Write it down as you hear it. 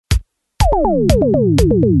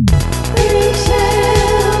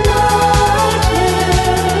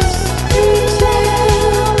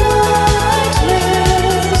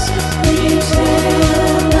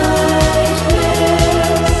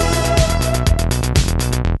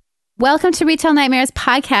Welcome to Retail Nightmares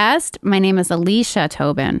podcast. My name is Alicia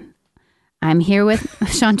Tobin. I'm here with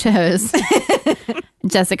Chanteuse,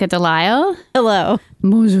 Jessica Delisle. Hello.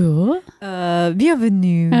 Bonjour.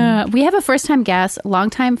 Bienvenue. We have a first-time guest,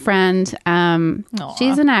 longtime friend.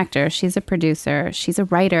 She's an actor. She's a producer. She's a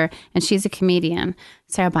writer. And she's a comedian.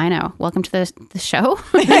 Sarah Bino, welcome to the show.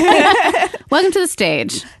 Welcome to the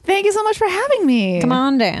stage. Thank you so much for having me. Come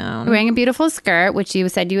on down. You're wearing a beautiful skirt, which you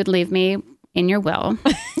said you would leave me in your will.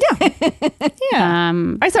 Yeah.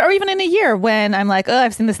 I said, or even in a year when I'm like, oh,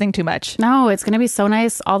 I've seen this thing too much. No, it's going to be so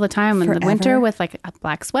nice all the time in the winter with like a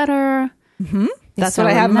black sweater. Mm-hmm. That's so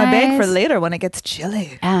what I have in my bag for nice. later when it gets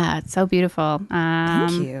chilly. Yeah, it's so beautiful.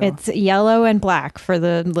 Thank you. It's yellow and black for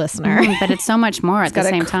the listener. But it's so much more at the got a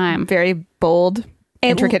same time. Very bold,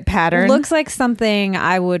 intricate pattern. Looks like something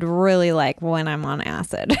I would really like when I'm on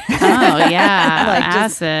acid. Oh, yeah. Like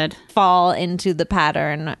just- acid. Fall into the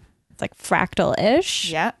pattern. It's like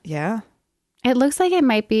fractal-ish. Yeah. It looks like it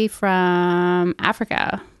might be from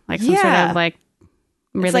Africa. Like some sort Yeah. of like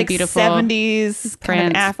really it's like beautiful 70s, kind print.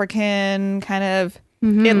 of African, kind of.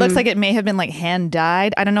 It looks like it may have been like hand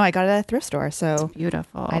dyed. I don't know. I got it at a thrift store, so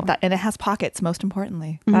Beautiful. I thought, and it has pockets. Most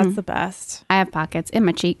importantly, That's the best. I have pockets in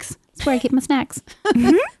my cheeks. That's where I keep my snacks.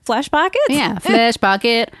 Flash pockets? Yeah. Flesh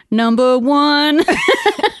pocket number one.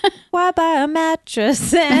 Why buy a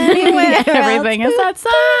mattress anywhere? Everything is that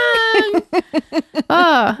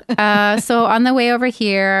song. So on the way over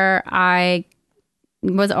here, I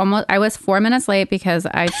was 4 minutes late because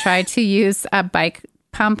I tried to use a bike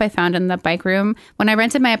pump I found in the bike room. When I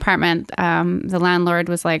rented my apartment, the landlord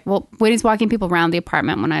was like, well, when he's walking people around the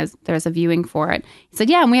apartment when there was a viewing for it, he said,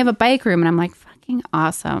 yeah, and we have a bike room. And I'm like, fucking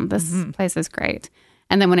awesome. This place is great.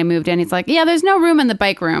 And then when I moved in, he's like, yeah, there's no room in the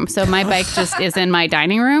bike room. So my bike just is in my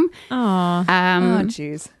dining room. Aw. oh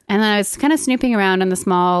jeez. And then I was kind of snooping around in the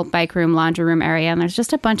small bike room, laundry room area, and there's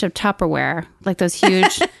just a bunch of Tupperware, like those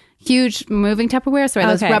huge moving Tupperware. Sorry,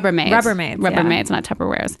 those Okay. Rubbermaids. Rubbermaids, yeah. Rubbermaids, not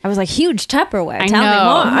Tupperwares. I was like, huge Tupperware. I Tell know. me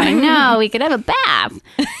more. I know. We could have a bath.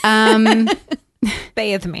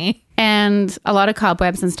 Bathe me. And a lot of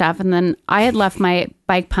cobwebs and stuff. And then I had left my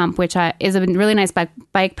bike pump, which is a really nice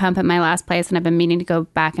bike pump at my last place. And I've been meaning to go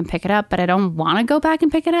back and pick it up, but I don't want to go back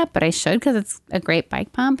and pick it up, but I should because it's a great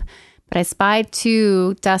bike pump. But I spied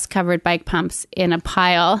 2 dust-covered bike pumps in a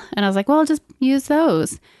pile. And I was like, well, I'll just use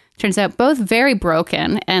those. Turns out both very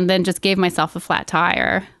broken, and then just gave myself a flat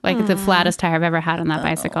tire, like the flattest tire I've ever had on that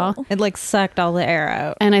bicycle. It like sucked all the air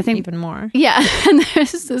out. And I think even more. Yeah, and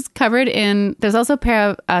there's this covered in. There's also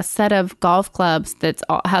a set of golf clubs that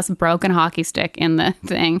has a broken hockey stick in the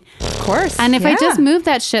thing. Of course. And if I just moved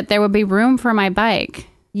that shit, there would be room for my bike.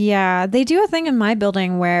 Yeah, they do a thing in my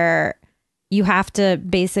building where you have to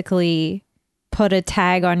basically put a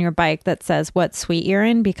tag on your bike that says what suite you're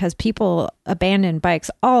in because people abandon bikes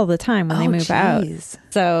all the time when they move out.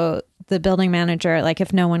 So the building manager, like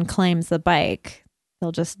if no one claims the bike,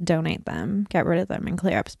 they'll just donate them, get rid of them and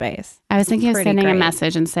clear up space. I was thinking of Pretty sending a great.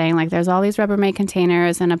 message and saying like, there's all these Rubbermaid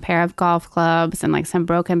containers and a pair of golf clubs and like some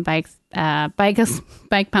broken bike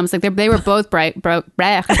pumps. Like they were both broken.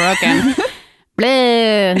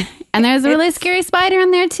 Bleh. And there's a really scary spider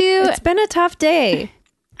in there too. It's been a tough day.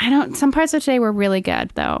 Some parts of today were really good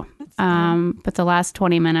though. But the last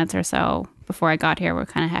 20 minutes or so before I got here were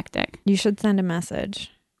kind of hectic. You should send a message.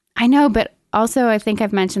 I know, but also I think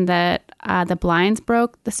I've mentioned that the blinds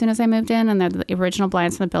broke as soon as I moved in, and they're the original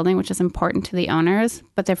blinds from the building, which is important to the owners,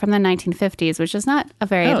 but they're from the 1950s, which is not a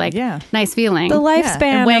very nice feeling. The lifespan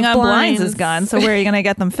And Wang of on blinds is gone, so where are you going to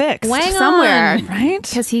get them fixed? Wang somewhere, on. Right?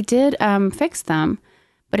 Because he did fix them,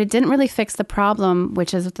 but it didn't really fix the problem,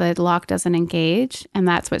 which is the lock doesn't engage, and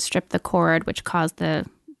that's what stripped the cord, which caused the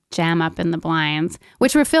jam up in the blinds,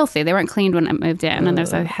 which were filthy. They weren't cleaned when I moved in, and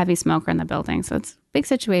there's a heavy smoker in the building, so it's a big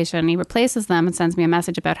situation. He replaces them and sends me a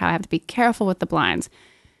message about how I have to be careful with the blinds.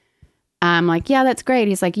 I'm like, yeah, that's great.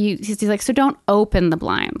 He's like, he's like, so don't open the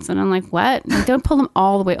blinds. And I'm like, what? Like, don't pull them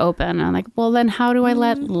all the way open. And I'm like, well, then how do I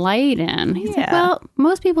let light in? He's like, well,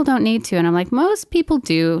 most people don't need to. And I'm like, most people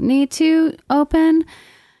do need to open.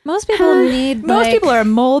 Most people need Most people are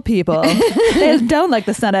mole people. They don't like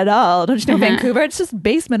the sun at all. Don't you know Vancouver? It's just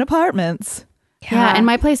basement apartments. Yeah, and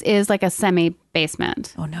my place is like a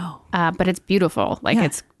semi-basement. Oh, no. But it's beautiful. Like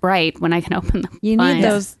it's bright when I can open them. You need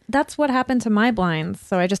those. That's what happened to my blinds.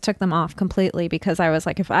 So I just took them off completely because I was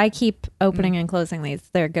like, if I keep opening and closing these,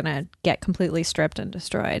 they're going to get completely stripped and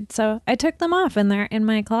destroyed. So I took them off and they're in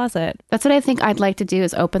my closet. That's what I think I'd like to do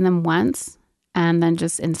is open them once and then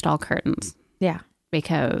just install curtains. Yeah.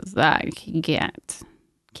 Because I can't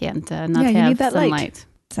not you have need that sunlight. light.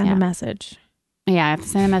 Send a message. Yeah, I have to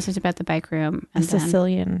send a message about the bike room. A And then,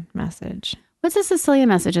 Sicilian message. What's a Sicilian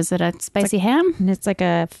message? Is it a spicy ham? And it's like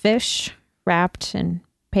a fish wrapped in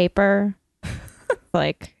paper,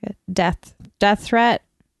 like a death threat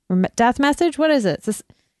or death message. What is it?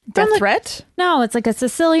 Death threat? No, it's like a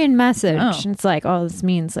Sicilian message. Oh. And it's like, oh, this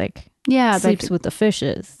means like Yeah, sleeps with the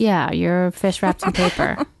fishes. yeah, your fish wrapped in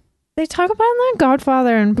paper. They talk about it in The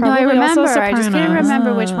Godfather and No, probably I remember. also I just can't Sopranos.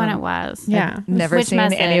 remember which one it was. Yeah. Never Which seen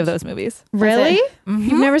any message? of those movies. Really? Mhm.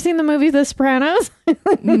 You've never seen the movie The Sopranos?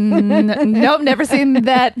 Nope, never seen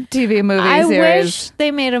that TV movie I series. wish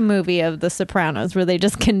they made a movie of The Sopranos where they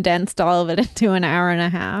just condensed all of it into an hour and a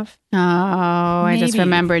half. Oh, I just Maybe.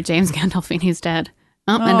 remembered James Gandolfini's dead.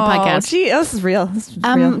 Oh, end of podcast. Gee, this is real. This is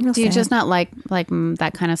real Do you sad. just not like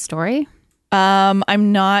that kind of story?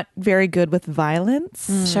 I'm not very good with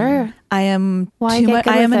violence. Sure. I am Why too get much.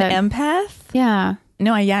 good I am with an it? empath. Yeah.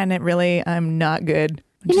 No, and it really, I'm not good.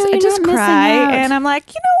 You know, I you're just not missing cry, out. and I'm like,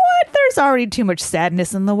 you know what? There's already too much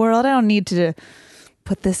sadness in the world. I don't need to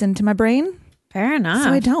put this into my brain, Fair enough. so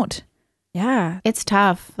I don't. Yeah. It's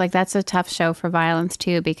tough. Like that's a tough show for violence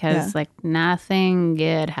too, because Yeah. like nothing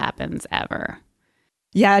good happens ever.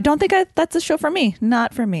 Yeah, I don't think that's a show for me.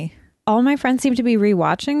 Not for me. All my friends seem to be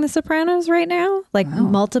rewatching The Sopranos right now. Like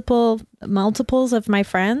multiples of my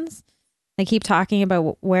friends. They keep talking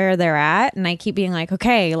about where they're at, and I keep being like,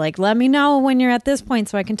 okay, like let me know when you're at this point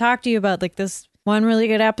so I can talk to you about like this one really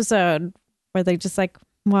good episode where they just like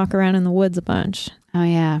walk around in the woods a bunch. Oh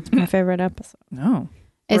yeah. My favorite episode. No.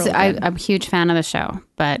 It's Really good. I'm a huge fan of the show,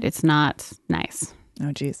 but it's not nice.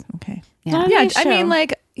 Oh, geez. Okay. Yeah. Not a Yeah, nice I mean, show.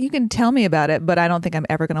 like you can tell me about it, but I don't think I'm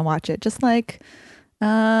ever gonna watch it. Just like,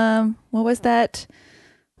 what was that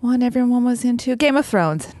one everyone was into? Game of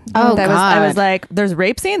Thrones. Oh, I was God. like, there's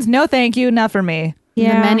rape scenes? No, thank you, not for me. The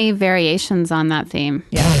many variations on that theme.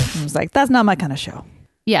 Yeah, I was like, that's not my kind of show.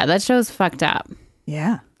 Yeah, that show's fucked up.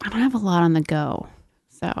 Yeah, I don't have a lot on the go,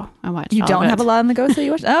 so I watch. you don't have a lot on the go, so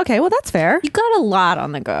you watch. Okay, well that's fair. You got a lot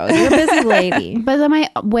on the go. You're a busy lady. But then my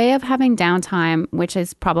way of having downtime, which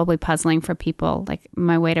is probably puzzling for people, like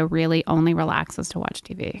my way to really only relax is to watch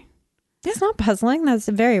TV. It's not puzzling. That's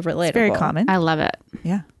very relatable. It's very common. I love it.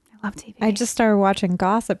 Yeah. I love TV. I just started watching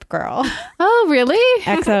Gossip Girl. Oh, really?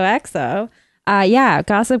 XOXO. Yeah,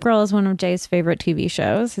 Gossip Girl is one of Jay's favorite TV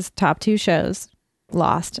shows. His top two shows,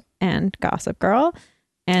 Lost and Gossip Girl.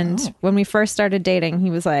 And when we first started dating,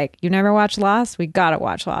 he was like, you never watched Lost? We gotta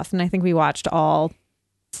watch Lost. And I think we watched all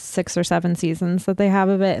 6 or 7 seasons that they have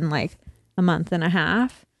of it in like a month and a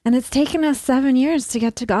half. And it's taken us 7 years to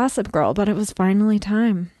get to Gossip Girl, but it was finally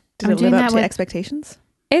time. Did I'm it live doing up that to with- expectations?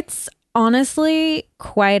 It's honestly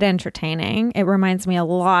quite entertaining. It reminds me a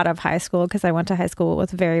lot of high school because I went to high school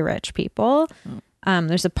with very rich people.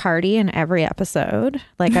 There's a party in every episode,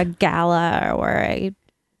 like a gala or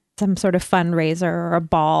some sort of fundraiser or a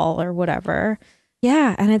ball or whatever.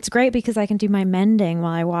 Yeah, and it's great because I can do my mending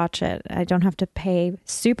while I watch it. I don't have to pay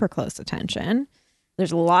super close attention.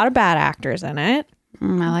 There's a lot of bad actors in it.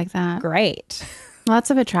 I like that. Great.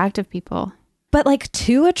 Lots of attractive people. But like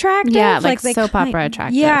too attractive. Yeah, like they soap opera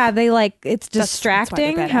attractive. Yeah, they like it's That's why they're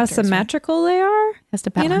distracting bad how actors, right? symmetrical they are. Has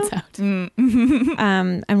to You know? balance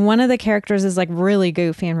out. And one of the characters is like really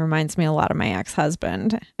goofy and reminds me a lot of my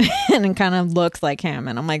ex-husband, and it kind of looks like him.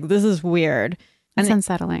 And I'm like, this is weird. It's And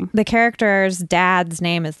unsettling. the character's dad's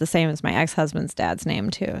name is the same as my ex-husband's dad's name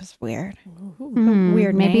too. It's weird.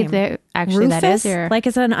 Weird Maybe name. they actually Rufus? that is your Like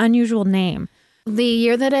it's an unusual name. The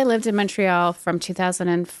year that I lived in Montreal from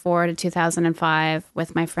 2004 to 2005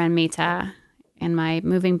 with my friend Mita and my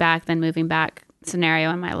moving back scenario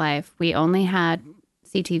in my life, we only had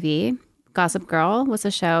CTV. Gossip Girl was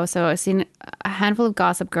a show. So I've seen a handful of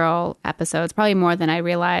Gossip Girl episodes, probably more than I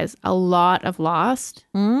realized, a lot of Lost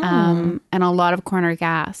and a lot of Corner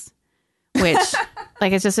Gas, which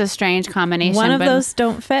like it's just a strange combination. One of but- those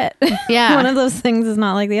don't fit. Yeah. One of those things is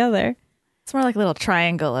not like the other. It's more like a little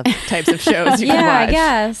triangle of types of shows you can Yeah, I watch.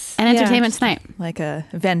 guess. and Entertainment Tonight. Like a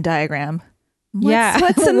Venn diagram. Yeah.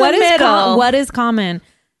 What's in What the is middle? what is common?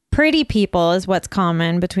 Pretty people is what's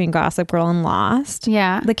common between Gossip Girl and Lost.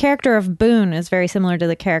 Yeah. The character of Boone is very similar to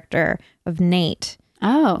the character of Nate.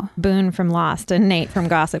 Oh. Boone from Lost and Nate from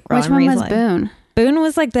Gossip Girl. Which and one was Riesling. Boone? Boone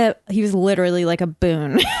was like he was literally like a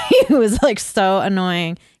boon. He was like so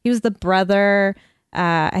annoying. He was the brother.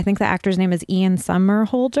 I think the actor's name is Ian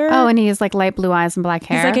Somerhalder. Oh, and he has like light blue eyes and black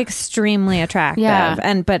hair. he's like extremely attractive.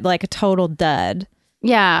 Yeah. But like a total dud.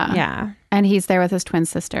 yeah. Yeah. And he's there with his twin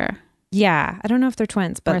sister Yeah. I don't know if they're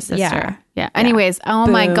twins, or but sister. yeah. Yeah. Anyways, oh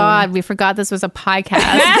my Boom. God, we forgot this was a podcast.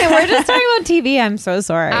 We're just talking about TV. I'm so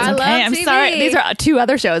sorry. I love Okay, I'm TV. sorry. These are 2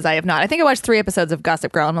 other shows I have not. I think I watched 3 episodes of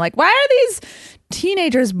Gossip Girl. And I'm like, why are these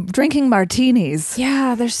teenagers drinking martinis.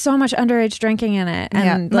 Yeah, there's so much underage drinking in it.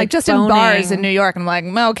 And like just boning. in bars in New York. I'm like,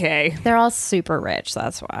 okay, They're all super rich.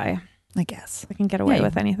 That's why I guess. they can get away Yeah.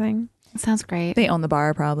 with anything. Sounds great. They own the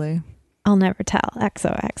bar probably. I'll never tell.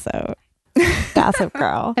 XOXO. Gossip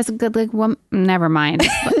Girl. It's a good like one. Never mind.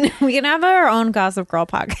 We can have our own Gossip Girl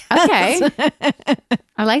podcast. Okay.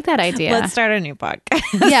 I like that idea. Let's start a new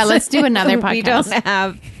podcast. Yeah, let's do another podcast. We don't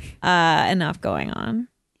have enough going on.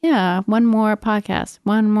 Yeah, one more podcast.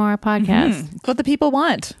 One more podcast. It's what the people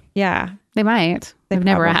want. Yeah. They might. They've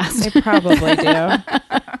never probably- asked. They probably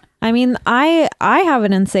do. I mean, I have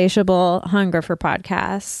an insatiable hunger for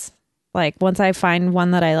podcasts. Like once I find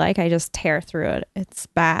one that I like, I just tear through it. It's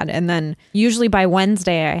bad. And then usually by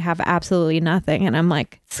Wednesday, I have absolutely nothing. And I'm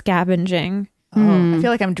like scavenging. Oh, I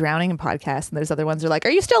feel like I'm drowning in podcasts, and there's other ones that are like, "Are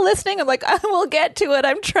you still listening?" I'm like, "I will get to it.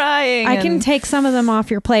 I'm trying." I can And- take some of them off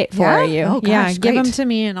your plate for Yeah? you. Oh, yeah, gosh, give them great. to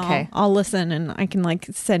me and Okay. I'll listen and I can like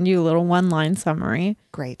send you a little one-line summary.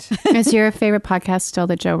 Great. Is your favorite podcast still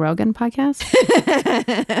the Joe Rogan podcast?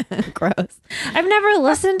 Gross. I've never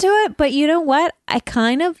listened to it, but you know what? I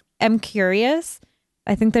kind of am curious.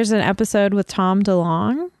 I think there's an episode with Tom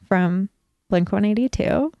DeLonge from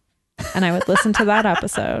Blink-182, and I would listen to that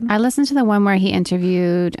episode. I listened to the one where he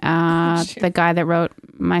interviewed the guy that wrote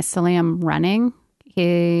Mycelium Running.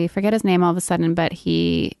 He forget his name all of a sudden, but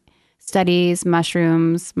he studies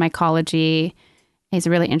mushrooms, mycology. He's a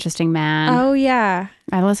really interesting man. Oh yeah,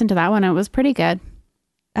 I listened to that one. It was pretty good.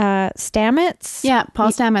 Stamets. Yeah,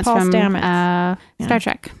 Paul Stamets Paul from Stamets. Star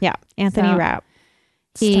Trek. Yeah, Anthony So- Rapp.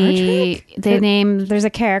 They named There's a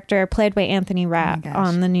character played by Anthony Rapp gosh.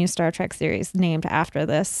 on the new Star Trek series named after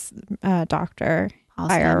this doctor Paul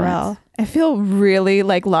IRL. I feel really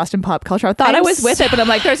like lost in pop culture. I thought I was with it, but I'm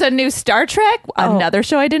like, there's a new Star Trek, another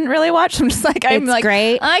show I didn't really watch. I'm just like, I'm It's like,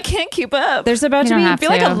 great. I can't keep up. There's about You to don't be have I feel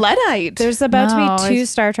like a to. Luddite. There's about No, to be 2 it's-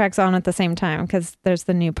 Star Treks on at the same time because there's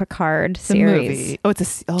the new Picard a series. movie. It's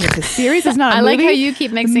a series. It's not a I movie. like how you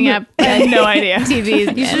keep mixing up. I have no idea.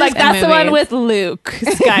 TVs. You should, like that's the one with Luke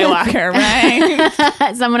Skywalker,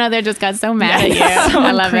 right? Someone out there just got so mad at you. Yes.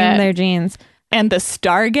 I love Cream it. their jeans. And the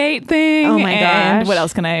Stargate thing. Oh my and gosh. what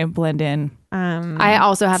else can I blend in? I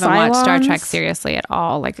also haven't watched Star Trek Cylons. seriously at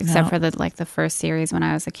all, like except No. for the first series when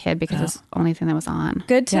I was a kid because it was the only thing that was on.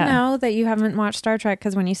 Good to Yeah. know that you haven't watched Star Trek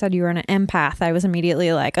because when you said you were an empath, I was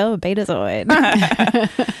immediately like, oh, Betazoid.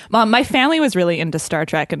 Mom, my family was really into Star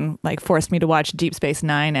Trek and like forced me to watch Deep Space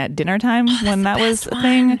Nine at dinner time when that was a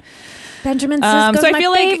thing. Benjamin Sisko's So I my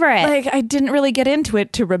feel favorite. like I didn't really get into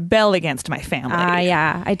it to rebel against my family.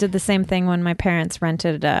 Yeah, I did the same thing when my parents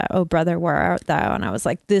rented Oh Brother Where Art Thou, and I was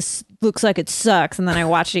like, this looks like it sucks. And then I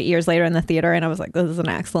watched it years later in the theater, and I was like, this is an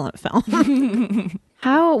excellent film.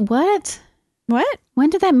 How? What? What?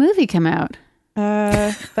 When did that movie come out?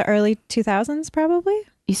 The early 2000s, probably.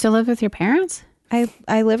 You still live with your parents?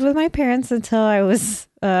 I lived with my parents until I was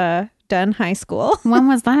done high school. When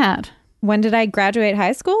was that? When did I graduate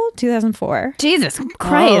high school? 2004. Jesus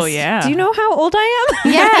Christ! Oh yeah. Do you know how old I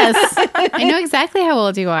am? Yes, I know exactly how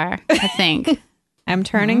old you are. I think. I'm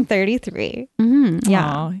turning 33. Hmm. Yeah.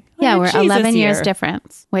 Aw. Yeah, Oh, we're Jesus 11 years year.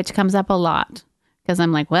 difference, which comes up a lot because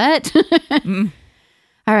I'm like, what?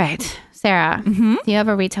 All right, Sarah, do you have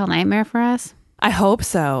a retail nightmare for us? I hope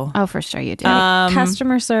so. Oh, for sure you do.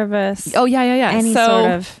 Customer service. Oh yeah. Any so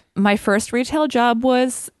sort of. my first retail job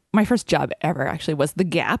was my first job ever. Actually, was the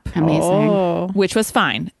Gap, Amazing. Oh. which was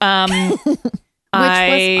fine. fine.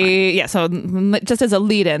 So just as a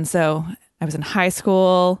lead-in, so I was in high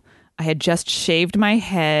school. I had just shaved my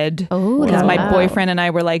head Oh, because my wow. boyfriend and I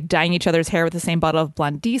were like dyeing each other's hair with the same bottle of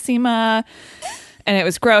Blondissima. And it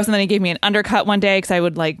was gross. And then he gave me an undercut one day because I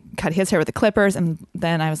would like cut his hair with the clippers. And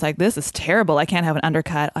then I was like, this is terrible. I can't have an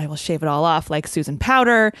undercut. I will shave it all off like Susan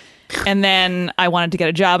Powder. And then I wanted to get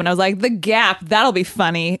a job and I was like, the Gap, that'll be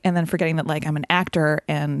funny. And then forgetting that like I'm an actor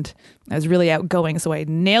and I was really outgoing. So I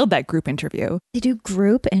nailed that group interview. They do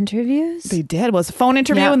group interviews? They did. It was a phone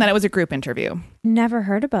interview Yeah. and then it was a group interview. Never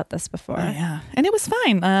heard about this before. Yeah. And it was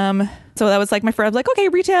fine. So that was like my first, I was like, okay,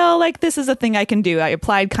 retail, like this is a thing I can do. I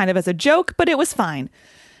applied kind of as a joke, but it was fine.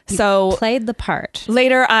 So Played the part.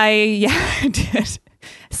 later I did.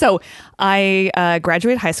 So I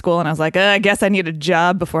graduated high school and I was like, I guess I need a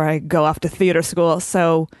job before I go off to theater school.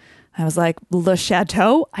 So I was like, Le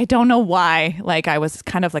Chateau. I don't know why. Like I was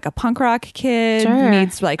kind of like a punk rock kid Sure.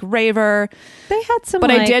 meets like raver. They had some. But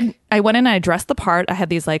like, I went in and I dressed the part. I had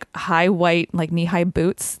these like high white, like knee high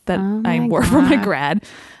boots that Oh I my wore for my God. grad.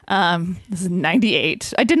 This is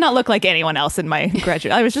 98. I did not look like anyone else in my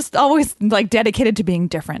graduate. I was just always like dedicated to being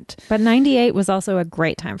different. But 98 was also a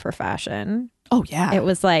great time for fashion. Oh yeah. It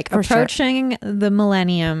was like For sure. approaching the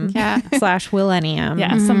millennium Yeah. / millennium.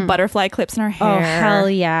 Yeah, some butterfly clips in her hair. Oh, hell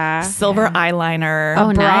yeah. Silver eyeliner.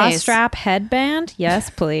 Oh, Bra nice. strap headband? Yes,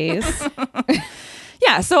 please.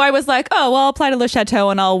 Yeah, so I was like, oh, well, I'll apply to Le Chateau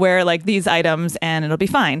and I'll wear like these items and it'll be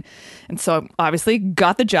fine. And so I obviously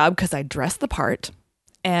got the job because I dressed the part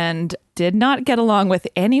and did not get along with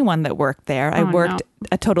anyone that worked there. I Oh, worked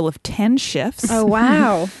a total of 10 shifts. Oh,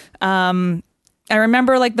 wow. I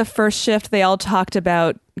remember like the first shift, they all talked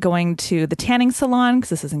about going to the tanning salon because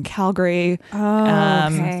this is in Calgary. Oh,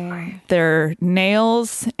 okay. Their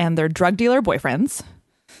nails and their drug dealer boyfriends.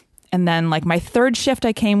 And then like my third shift,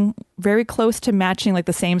 I came very close to matching like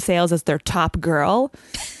the same sales as their top girl.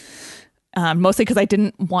 Mostly because I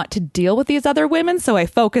didn't want to deal with these other women. So I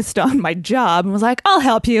focused on my job and was like, I'll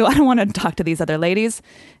help you. I don't want to talk to these other ladies.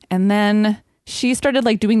 And then she started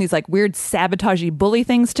like doing these like weird sabotagey bully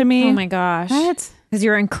things to me. Oh my gosh. What? Because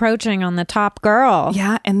you're encroaching on the top girl.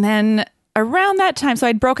 Yeah. And then around that time, so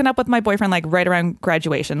I'd broken up with my boyfriend like right around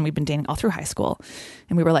graduation. We'd been dating all through high school.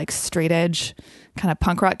 And we were like straight edge, kind of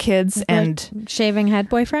punk rock kids. And Shaving head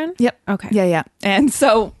boyfriend? yep. Okay. Yeah. And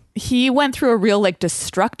so he went through a real like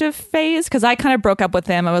destructive phase because I kind of broke up with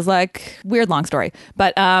him. I was like, weird long story.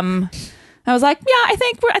 But I was like, yeah, I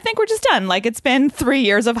think we're just done. Like it's been 3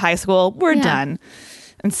 years of high school. We're done.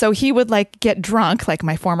 And so he would like get drunk, like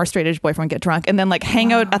my former straight edge boyfriend would get drunk, and then like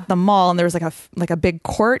hang out at the mall. And there was like a big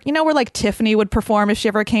court, you know, where like Tiffany would perform if she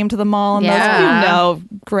ever came to the mall. And Yeah. those, you know,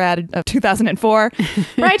 grad of 2004,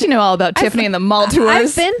 right? You know all about Tiffany and the mall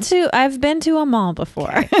tours. I've been to a mall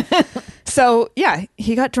before. So yeah,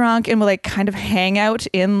 he got drunk and would like kind of hang out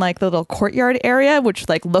in like the little courtyard area, which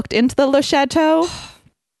like looked into the Le Chateau.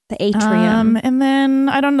 The atrium. And then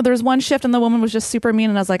I don't know, there was one shift and the woman was just super mean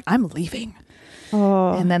and I was like, I'm leaving.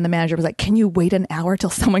 Oh. And then the manager was like, can you wait an hour till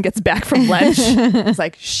someone gets back from lunch? I was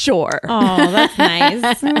like, sure. Oh, that's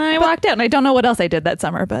nice. And I walked out and I don't know what else I did that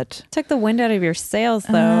summer, but Took the wind out of your sails,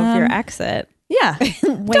 though, of your exit. yeah.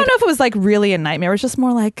 Don't know if it was like really a nightmare. It was just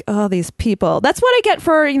more like, oh, these people. That's what I get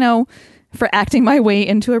for, you know, for acting my way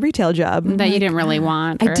into a retail job. That you didn't really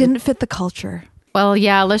want. I or- didn't fit the culture. Well,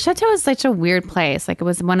 yeah, Le Chateau is such a weird place. Like it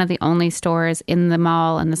was one of the only stores in the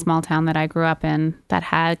mall in the small town that I grew up in that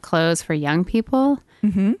had clothes for young people.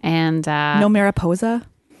 Mm-hmm. And No Mariposa.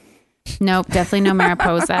 nope, definitely no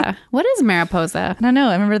Mariposa. What is Mariposa? I don't know.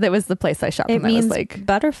 I remember that was the place I shopped It when I was means like,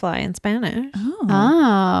 butterfly in Spanish.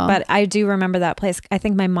 Oh, But I do remember that place. I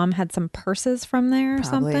think my mom had some purses from there or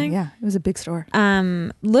probably, something. yeah, it was a big store.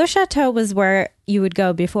 Le Chateau was where you would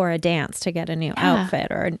go before a dance to get a new Yeah. outfit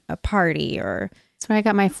or a party or that's where I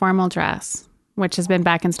got my formal dress, which has been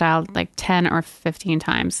back in style like 10 or 15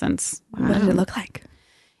 times since. What did it look like?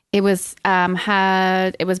 It was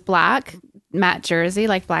it was black matte jersey,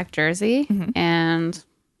 like black jersey, and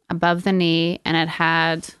above the knee, and it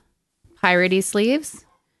had piratey sleeves,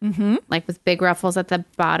 like with big ruffles at the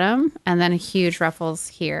bottom, and then huge ruffles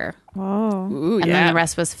here, Ooh, and then the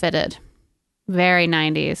rest was fitted. Very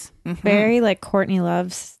 90s. very like Courtney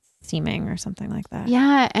Love's seeming or something like that.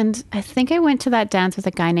 Yeah, and I think I went to that dance with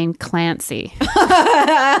a guy named Clancy.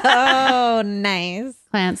 Oh, nice.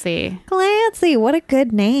 Clancy. Clancy, what a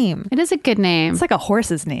good name. It is a good name. It's like a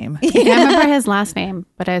horse's name. I can't remember his last name,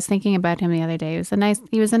 but I was thinking about him the other day.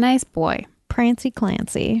 He was a nice boy. Prancy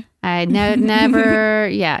Clancy. I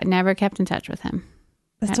never kept in touch with him.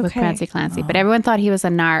 That's With okay. Prancy Clancy, but everyone thought he was a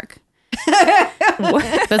narc.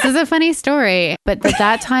 This is a funny story, but at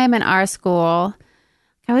that time in our school,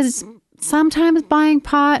 I was sometimes buying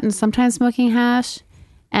pot and sometimes smoking hash.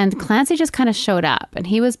 And Clancy just kind of showed up, and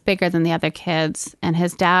he was bigger than the other kids. And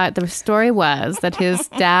his dad, the story was that his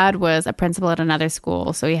dad was a principal at another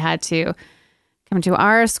school, so he had to come to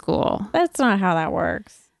our school. That's not how that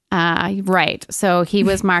works. Right. So he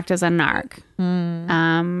was marked as a narc.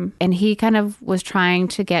 And he kind of was trying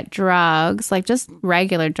to get drugs, like just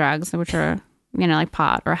regular drugs, which are, you know, like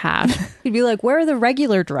pot or hash. You'd be like, where are the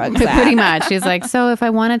regular drugs at? Pretty much. He's like, so if I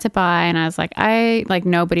wanted to buy, and I was like,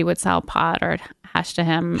 nobody would sell pot or hash to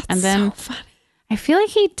him. And then so funny. I feel like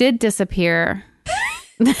he did disappear.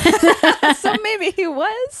 So maybe he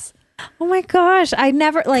was. Oh my gosh. I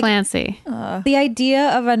never like Clancy. the idea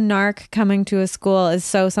of a narc coming to a school is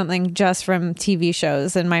so something just from TV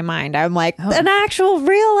shows in my mind. I'm like, an actual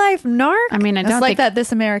real life narc? I mean, I It's don't like think that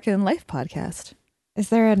This American Life podcast. Is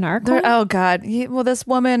there a narc? There, one? oh God! Well, this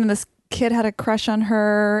woman and this kid had a crush on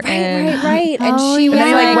her. And right. And Oh, she And then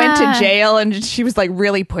he Yeah. like went to jail and she was like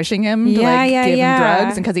really pushing him to Yeah, like yeah, give yeah. him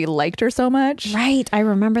drugs and because he liked her so much. Right. I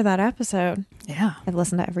remember that episode. Yeah. I've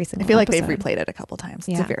listened to every single I feel like episode. they've replayed it a couple times.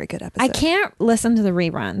 It's Yeah. a very good episode. I can't listen to the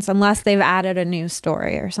reruns unless they've added a new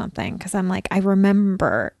story or something because I'm like, I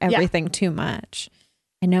remember everything too much.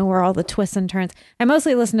 I know where all the twists and turns. I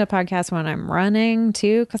mostly listen to podcasts when I'm running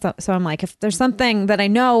too, so I'm like, if there's something that I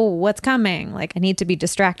know what's coming, like I need to be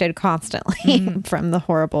distracted constantly from the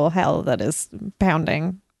horrible hell that is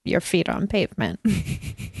pounding your feet on pavement.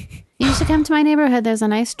 You should come to my neighborhood. There's a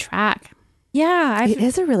nice track. Yeah, It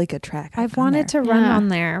is a really good track. I've wanted to run Yeah. on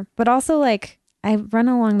there, but also like I run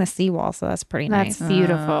along the seawall, so that's pretty nice. That's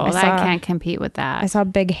beautiful. I I saw- can't compete with that. I saw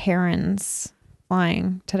big herons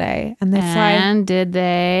flying today, and they fly. And did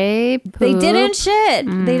they? They poop? didn't shit.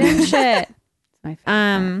 They didn't shit. My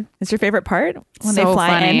favorite. It's your favorite part when they So fly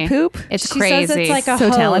funny. and poop. It's She crazy. says it's like a So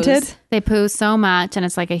hose. talented. They poo so much, and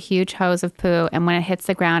it's like a huge hose of poo. And when it hits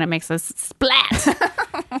the ground, it makes a splat.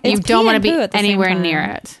 You It's don't pee want to and be poo at the same anywhere time. near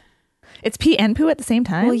it. It's pee and poo at the same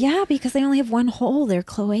time. Well, yeah, because they only have one hole. They're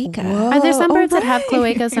cloaca. Are there some Oh, birds that have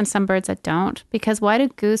right. cloacas and some birds that don't? Because why do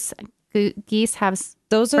geese have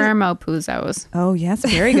Those are spermopoozos Oh, yes.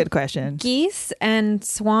 Very good question. geese and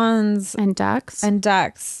swans and ducks? and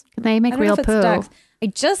ducks. They make I don't know real if it's poo. ducks. I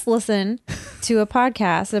just listened to a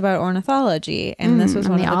podcast about ornithology, and this was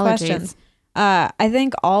and one the of the ologies. questions. I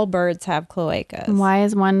think all birds have cloacas. Why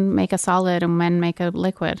does one make a solid and one make a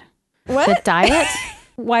liquid? What? The diet?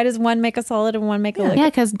 Why does one make a solid and one make a liquid? Yeah,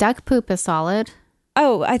 because duck poop is solid.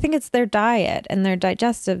 Oh, I think it's their diet and their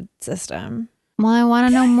digestive system. Well, I want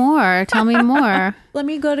to know more. Tell me more. Let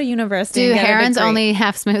me go to university. Do and get a herons degree. only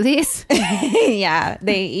have smoothies? Yeah,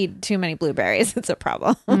 they eat too many blueberries. It's a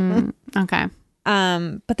problem. Okay.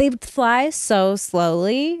 But they fly so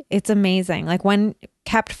slowly. It's amazing. Like one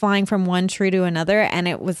kept flying from one tree to another, and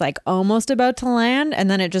it was like almost about to land, and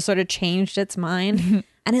then it just sort of changed its mind.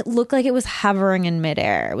 And it looked like it was hovering in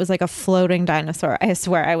midair. It was like a floating dinosaur. I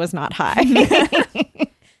swear I was not high.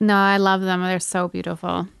 No, I love them. They're so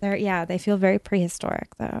beautiful. They feel very prehistoric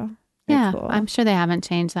though. They're Yeah, cool. I'm sure they haven't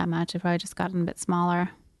changed that much. They've probably just gotten a bit smaller.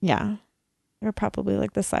 Yeah. They're probably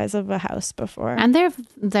like the size of a house before. And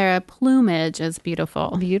their plumage is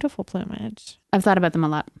beautiful. Beautiful plumage. I've thought about them a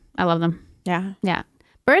lot. I love them. Yeah. Yeah.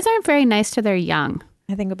 Birds aren't very nice to their young.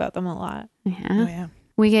 I think about them a lot. Yeah. Oh, yeah.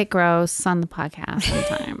 We get gross on the podcast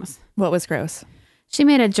sometimes. What was gross? She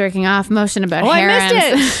made a jerking off motion about Oh, herons.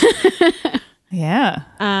 I missed it. Yeah.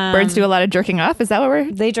 Birds do a lot of jerking off. Is that what we're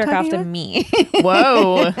They jerk off talking to about? me.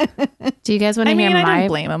 Whoa. Do you guys want to I mean, hear I my don't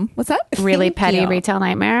blame them. What's that? really Thank petty you. retail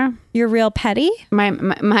nightmare? You're real petty? My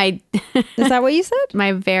Is that what you said?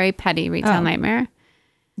 my very petty retail Oh. nightmare.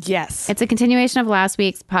 Yes. It's a continuation of last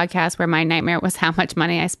week's podcast where my nightmare was how much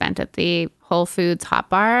money I spent at the Whole Foods Hot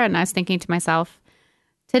Bar. And I was thinking to myself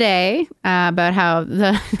today about how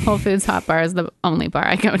the Whole Foods Hot Bar is the only bar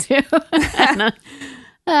I go to. And,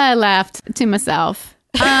 I laughed to myself.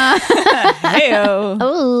 Hey-o.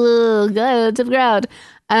 Oh, good to the crowd.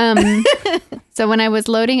 So when I was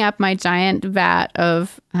loading up my giant vat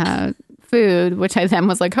of food, which I then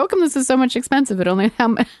was like, how come this is so much expensive? It only how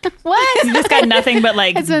much? What? You just got nothing but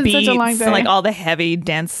like It's been such beets a long and day. like all the heavy,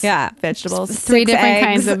 dense vegetables. three different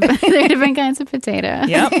eggs. kinds of potato.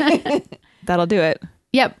 Yep. That'll do it.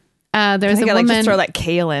 Yep. I There's think a I like woman. just throw like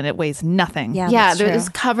kale in. It weighs nothing. Yeah, yeah, that's there true. was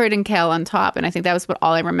covered in kale on top, and I think that was what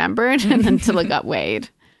all I remembered, and until it got weighed.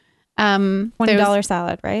 $20 there's-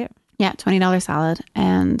 salad, right? Yeah, $20 salad,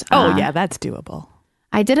 and Oh yeah, that's doable.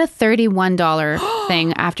 I did a $31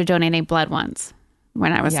 thing after donating blood once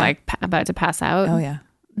when I was Yeah. like about to pass out. Oh yeah.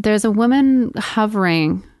 There's a woman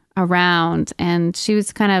hovering around, and she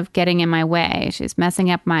was kind of getting in my way. She was messing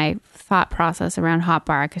up my thought process around Hot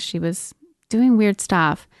Bar because she was doing weird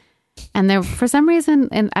stuff. And there, for some reason,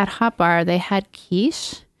 at Hot Bar, they had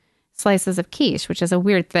quiche, slices of quiche, which is a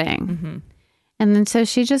weird thing. And then so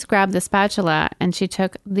she just grabbed the spatula and she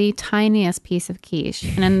took the tiniest piece of quiche,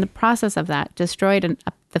 and in the process of that, destroyed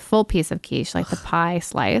the full piece of quiche, like the pie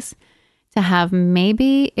slice, to have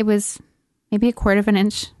maybe a quarter of an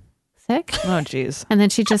inch thick. Oh geez. And then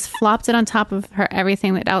she just flopped it on top of her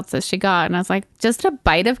everything else that she got. And I was like, just a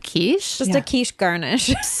bite of quiche? Just a quiche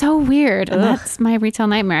garnish. So weird. And that's my retail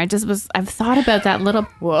nightmare. I've thought about that little,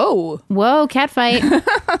 Whoa. cat fight.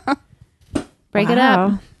 Break it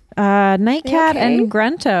up. Nightcat Okay. and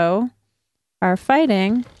Grunto are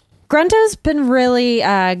fighting. Grunto's been really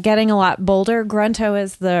getting a lot bolder. Grunto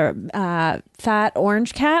is the fat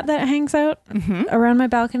orange cat that hangs out around my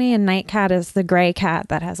balcony, and Nightcat is the gray cat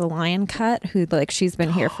that has a lion cut, who she's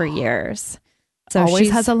been here for years. So always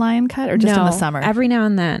she's- has a lion cut, or just in the summer? Every now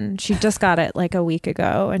and then. She just got it like a week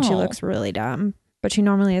ago, and she Oh. looks really dumb. But she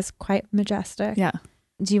normally is quite majestic. Yeah.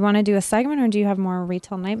 Do you want to do a segment, or do you have more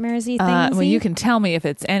retail nightmares-y things? Well, you can tell me if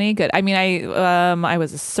it's any good. I mean, I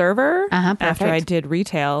was a server after I perfect. did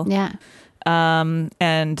retail. Yeah.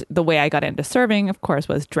 And the way I got into serving, of course,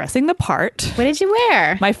 was dressing the part. What did you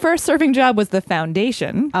wear? My first serving job was the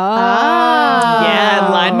foundation. Oh. Yeah, I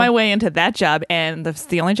lined my way into that job, and that's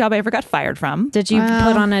the only job I ever got fired from. Did you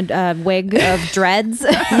put on a wig of dreads?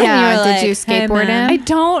 Yeah. Did you skateboard in?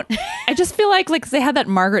 I just feel like they had that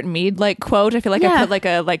Margaret Mead quote. I feel like I Yeah. put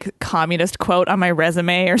a communist quote on my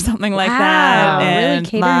resume or something like Wow, that, really and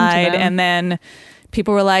catering to lied. them. And then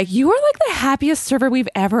people were like, "You are the happiest server we've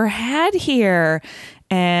ever had here."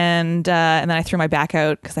 And then I threw my back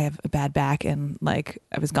out because I have a bad back, and I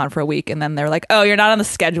was gone for a week. And then they're like, "Oh, you're not on the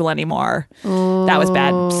schedule anymore." That was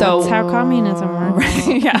bad. So That's how communism works.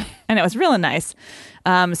 yeah, and it was really nice.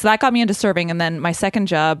 So that got me into serving. And then my second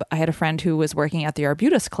job, I had a friend who was working at the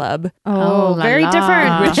Arbutus Club. Oh, la very la.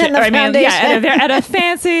 different. Which, than the foundation. at a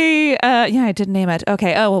fancy, I did name it.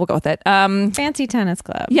 Okay, we'll go with it. Fancy tennis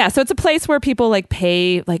club. Yeah, so it's a place where people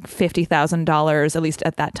pay $50,000, at least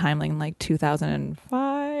at that time, like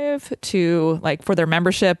 2005, to for their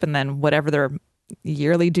membership, and then whatever their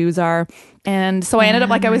yearly dues are. And so I ended up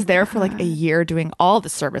I was there for a year doing all the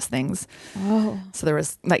service things. Oh. So there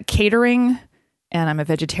was catering, and I'm a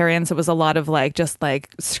vegetarian, so it was a lot of just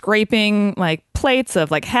scraping plates of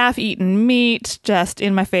half-eaten meat just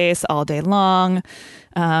in my face all day long,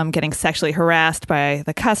 getting sexually harassed by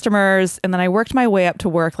the customers. And then I worked my way up to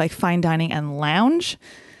work fine dining and lounge.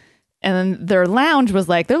 And then their lounge was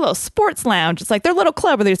their little sports lounge. It's their little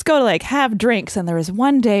club where they just go to have drinks. And there was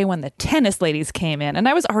one day when the tennis ladies came in, and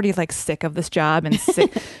I was already sick of this job and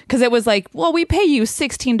sick because it was well, we pay you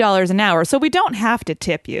 $16 an hour, so we don't have to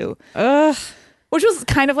tip you. Ugh. Which was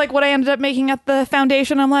kind of what I ended up making at the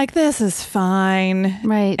foundation. I'm this is fine.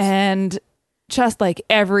 Right. And just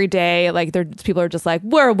every day, people are just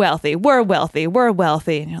we're wealthy, we're wealthy, we're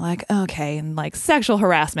wealthy. And you're okay. And sexual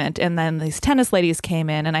harassment. And then these tennis ladies came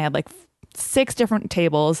in, and I had 6 different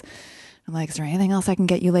tables. I'm is there anything else I can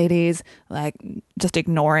get you ladies? Just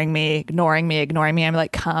ignoring me. I'm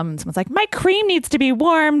come. And someone's my cream needs to be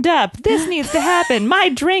warmed up. This needs to happen. My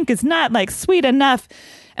drink is not sweet enough.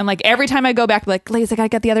 And every time I go back, ladies, I gotta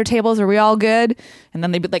get the other tables. Are we all good? And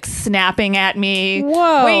then they'd be snapping at me.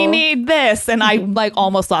 Whoa. We need this. And I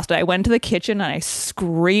almost lost it. I went to the kitchen and I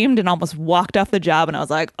screamed and almost walked off the job. And I was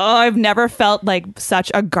oh, I've never felt such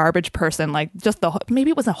a garbage person. Just maybe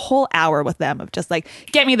it was a whole hour with them of just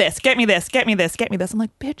get me this, get me this, get me this, get me this. I'm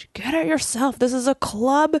bitch, get it yourself. This is a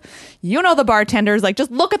club. You know the bartenders. Just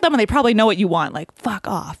look at them and they probably know what you want. Fuck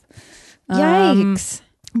off. Yikes.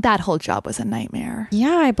 That whole job was a nightmare.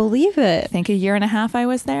 Yeah, I believe it. I think a year and a half I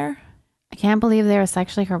was there. I can't believe they were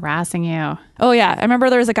sexually harassing you. Oh yeah, I remember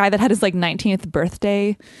there was a guy that had his 19th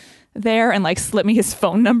birthday there and slipped me his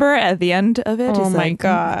phone number at the end of it. Oh He's my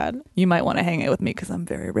God. You might want to hang out with me because I'm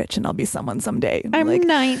very rich and I'll be someone someday. And I'm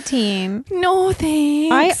 19. no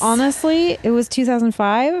thanks. I honestly, it was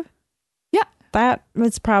 2005. Yeah. That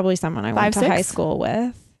was probably someone I went 5, to high 6? school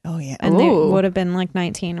with. Oh yeah, And they Ooh. would have been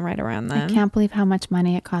 19 right around then. I can't believe how much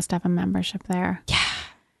money it cost to have a membership there.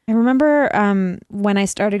 I remember when I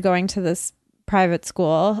started going to this private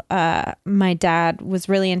school, my dad was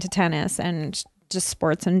really into tennis and just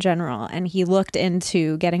sports in general. And he looked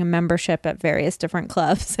into getting a membership at various different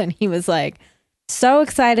clubs. And he was so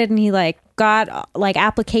excited. And he got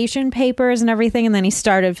application papers and everything. And then he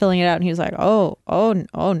started filling it out. And he was oh,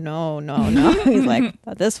 no. He's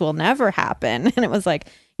this will never happen. And it was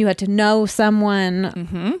you had to know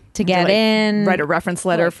someone to get in. Write a reference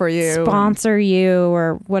letter for you. Sponsor you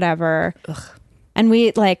or whatever. Ugh. And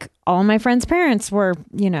we all my friends' parents were,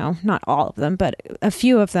 not all of them, but a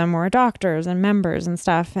few of them were doctors and members and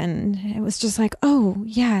stuff. And it was just oh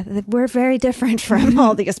yeah, we're very different from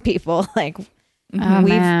all these people. Oh,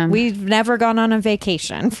 man. We've never gone on a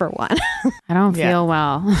vacation for one. I don't Yeah. feel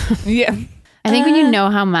well. Yeah. I think when you know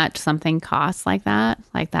how much something costs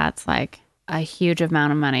that's a huge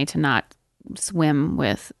amount of money to not swim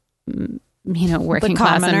with, working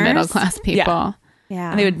class and commoners. middle class people.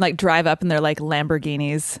 Yeah. And they would drive up in their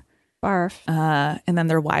Lamborghinis, barf. and then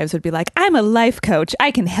their wives would be I'm a life coach.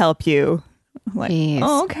 I can help you. I'm Jeez.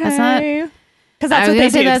 oh, okay. That's not- Because that's I what was they gonna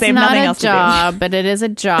say do. 'cause that's they have not nothing a else job, but it is a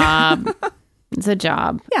job. It's a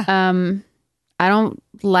job. Yeah. I don't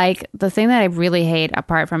like the thing that I really hate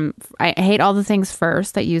apart from I hate all the things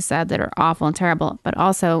first that you said that are awful and terrible, but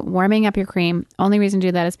also warming up your cream. Only reason to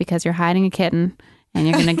do that is because you're hiding a kitten and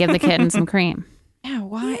you're going to give the kitten some cream. Yeah,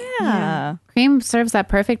 why? Yeah. Cream serves that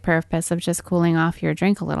perfect purpose of just cooling off your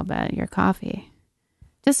drink a little bit, your coffee.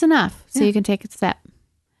 Just enough so you can take a sip.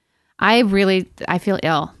 I feel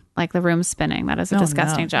ill. Like the room's spinning. That is a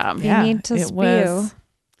disgusting job. You need to it spew. was.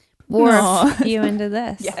 Borf. You into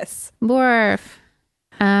this? Yes. Borf.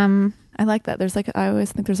 I like that. I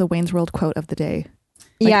always think there's a Wayne's World quote of the day.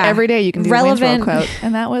 Like Yeah. every day you can do Relevant. a Wayne's World quote.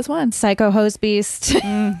 And that was one. Psycho hose beast.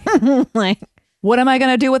 Like, What am I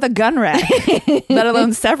going to do with a gun rack? Let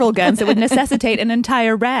alone several guns. It would necessitate an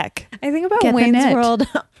entire rack. I think about Get the Wayne's net. World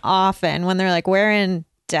often when they're like, we're in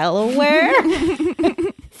Delaware.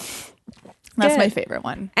 That's Good. my favorite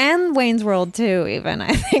one. And Wayne's World too, even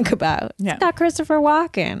I think about. Yeah. It's got Christopher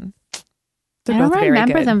Walken. They're I don't both very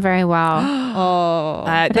remember good. them very well. Oh. But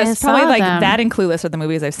I That's saw probably like them. that and Clueless are the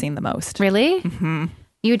movies I've seen the most. Really? Mm-hmm.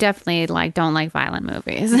 You definitely don't like violent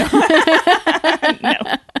movies.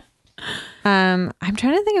 I'm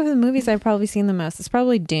trying to think of the movies I've probably seen the most. It's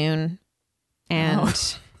probably Dune.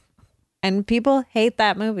 And people hate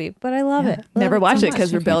that movie, but I love it. Never Love watched so it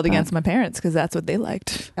because much. rebelled against my parents because that's what they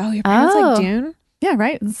liked. Oh, your parents Oh. like Dune? Yeah,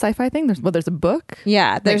 right. It's a sci-fi thing. There's a book.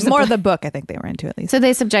 Yeah, There's there's more of the book. I think they were into at least. So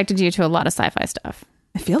they subjected you to a lot of sci-fi stuff.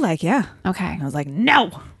 I feel like Okay. And I was like,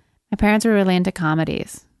 no. My parents were really into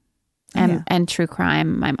comedies and, Yeah. and true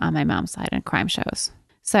crime on my mom's side and crime shows.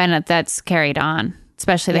 So and that's carried on,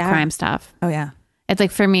 especially the Yeah. crime stuff. Oh yeah, It's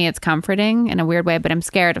like for me, it's comforting in a weird way, but I'm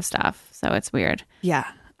scared of stuff. So it's weird. yeah.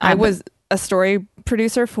 I was a story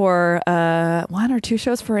producer for one or two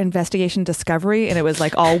shows for Investigation Discovery, and it was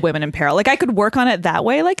like all women in peril. Like I could work on it that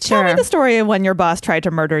way. Like tell me Sure. the story of when your boss tried to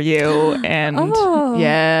murder you, and Oh,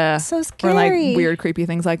 yeah, so or scary. like weird, creepy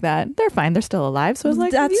things like that. They're fine. They're still alive. So it's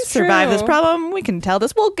like, That's you survive this true. problem. We can tell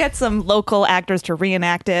this. We'll get some local actors to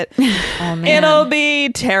reenact it. Oh, man. It'll be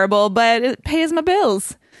terrible, but it pays my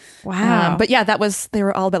bills. Wow. But yeah, they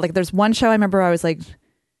were all about like, there's one show I remember I was like,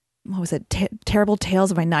 what was it? Terrible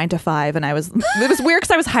Tales of My 9 to 5. And it was weird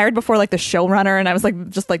because I was hired before like the showrunner and I was like,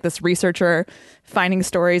 just like this researcher finding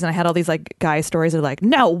stories. And I had all these like guy stories that are like,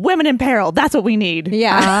 no, women in peril. That's what we need.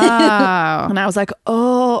 yeah. Oh. And I was like,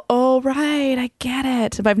 oh, right. I get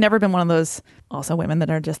it. But I've never been one of those also women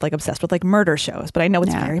that are just like obsessed with like murder shows, but I know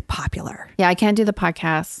it's Yeah. very popular. Yeah, I can't do the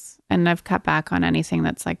podcasts, and I've cut back on anything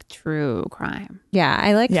that's like true crime. Yeah,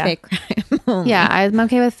 I like Yeah. fake crime. Yeah, I'm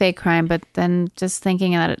okay with fake crime, but then just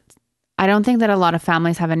thinking that I don't think that a lot of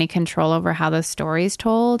families have any control over how the story's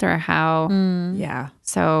told or how. Yeah.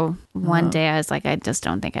 So one day I was like, I just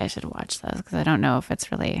don't think I should watch this because I don't know if it's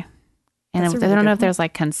really, and That's a I really don't know good if there's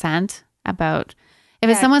like consent about. If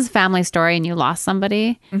it's someone's family story and you lost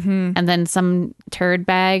somebody, and then some turd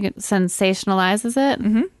bag sensationalizes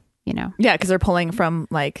it, you know. Yeah, because they're pulling from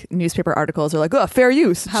like newspaper articles. They're like, oh, fair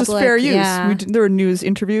use. It's just Public, fair use. yeah. There were news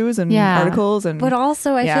interviews and Yeah. articles. And But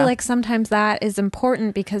also, I Yeah. feel like sometimes that is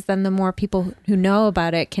important because then the more people who know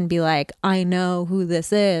about it can be like, I know who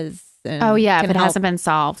this is. And Oh yeah, if can it help. hasn't been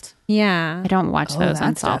solved, Yeah. I don't watch those that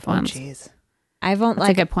unsolved stuff. Oh, ones. jeez. I won't That's a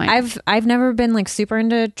like good point. I've never been like super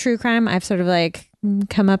into true crime. I've sort of like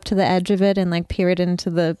come up to the edge of it and like peered into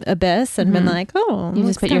the abyss and been like, oh, You looks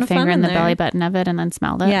just put your kinda fun finger in the there. belly button of it and then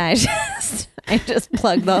smelled it. Yeah, I just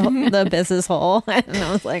plugged the abyss's hole and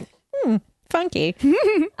I was like, funky.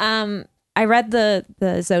 I read the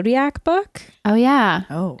Zodiac book Oh yeah.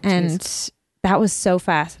 Oh, and that was so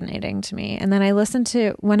fascinating to me. And then I listened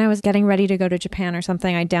to, when I was getting ready to go to Japan or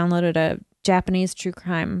something, I downloaded a Japanese true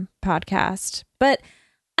crime podcast. But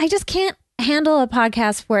I just can't handle a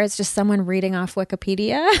podcast where it's just someone reading off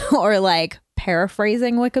Wikipedia or like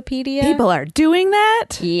paraphrasing Wikipedia. people are doing that.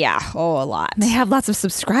 Yeah. Oh, a lot. They have lots of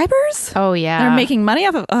subscribers. Oh yeah. They're making money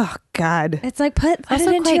off of. Oh God. It's like put also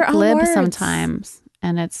it into quite your own glib words. sometimes.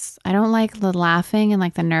 And I don't like the laughing and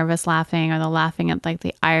like the nervous laughing or the laughing at like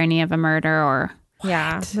the irony of a murder or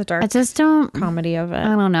Yeah, the dark I just don't comedy of I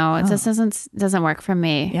it. don't know. It just doesn't work for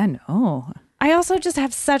me. Yeah. No. I also just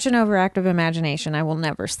have such an overactive imagination. I will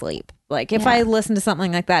never sleep. Like if Yeah. I listen to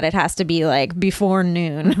something like that, it has to be like before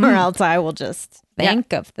noon, or else I will just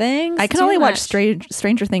think of things. I can too only watch much.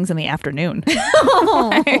 Stranger Things in the afternoon.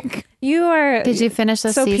 You are. Did you finish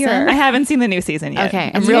this So season? pure. I haven't seen the new season yet.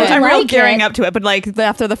 Okay. I'm You real, didn't I'm real like gearing it. up to it. But like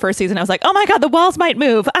after the first season, I was like, oh my God, the walls might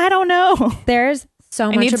move. I don't know. There's so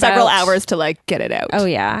much. I need several about- hours to like get it out. Oh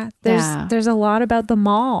yeah. Yeah. There's a lot about the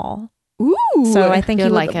mall. Ooh. So I think You'd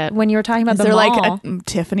you like would, it. when you were talking about Is the there mall. like a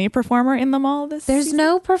Tiffany performer in the mall this there's season?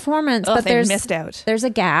 no performance, Oh, but they there's missed out. there's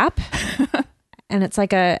a Gap, and it's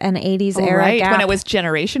like an 80s Oh, era right, Gap. when it was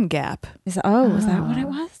Generation Gap. Is that what it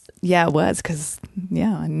was? Yeah, it was because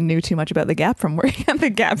I knew too much about the Gap from working at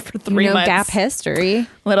the Gap for 3 You know months. Gap history.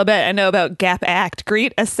 A little bit. I know about Gap Act,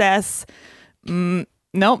 Greet, Assess,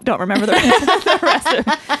 Nope, don't remember the rest of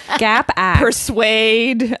it. Gap act.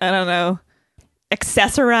 Persuade. I don't know.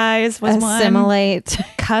 Accessorize was one. Assimilate.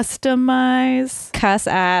 Customize. Cuss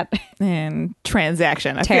at. And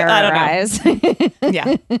transaction. I Terrorize. don't know.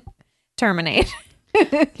 Yeah. Terminate.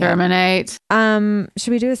 Terminate.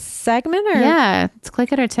 Should we do a segment or Yeah, it's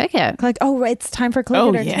click it or ticket. like? Oh, it's time for click Oh,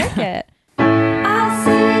 it or yeah. ticket. I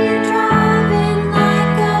see you driving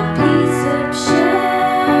like a piece of shit.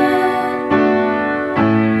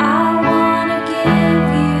 I wanna give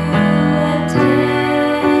you a ticket.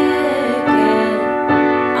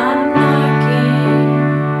 I'm knocking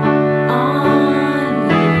on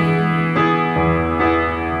you.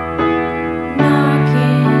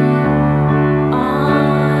 Knocking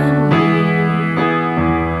on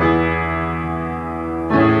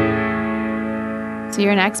you. So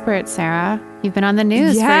you're an expert, Sarah. You've been on the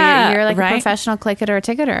news. Yeah, You're like right? a professional click it or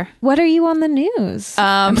ticketer. What are you on the news?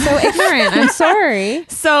 I'm so ignorant. I'm sorry.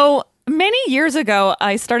 So many years ago,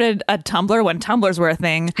 I started a Tumblr when Tumblrs were a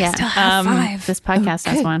thing. Yeah. This podcast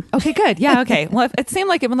has Good. one. Okay, good. Yeah, okay. Well, it seemed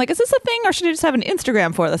like I'm like, is this a thing or should I just have an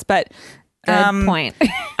Instagram for this? But Good point.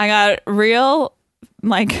 I got real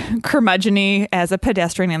like curmudgeon-y as a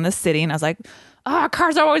pedestrian in the city, and I was like,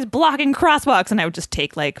 cars are always blocking crosswalks, and I would just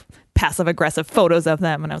take like passive aggressive photos of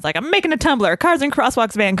them, and I was like, I'm making a Tumblr, Cars and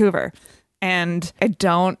Crosswalks Vancouver, and I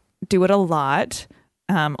don't do it a lot.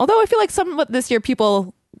 Although I feel like this year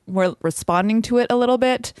people were responding to it a little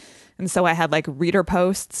bit, and so I had like reader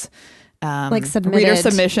posts. Like reader submitted.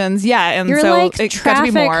 submissions, yeah, and You're so like it got to be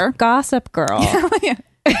traffic more, gossip girl,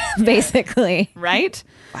 basically. right?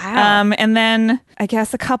 Wow. And then I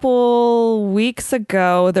guess a couple weeks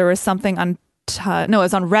ago there was something on it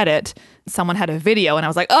was on Reddit. Someone had a video, and I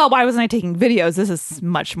was like, oh, why wasn't I taking videos? This is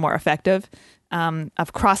much more effective.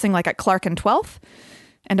 Of crossing like at Clark and 12th,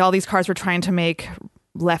 and all these cars were trying to make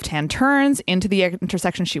left-hand turns into the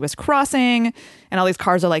intersection she was crossing, and all these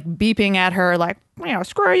cars are like beeping at her like,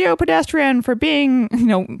 screw you, pedestrian, for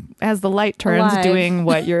being, as the light turns, Alive. doing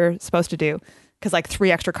what you're supposed to do, because like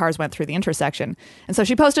 3 extra cars went through the intersection. And so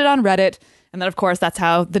she posted on Reddit, and then of course that's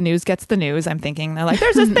how the news gets the news. I'm thinking they're like,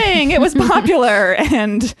 there's this thing, it was popular.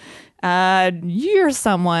 And you're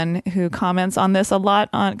someone who comments on this a lot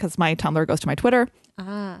on, because my Tumblr goes to my Twitter.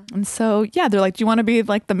 And so, yeah, they're like, do you want to be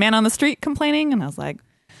like the man on the street complaining? And I was like,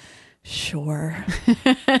 sure.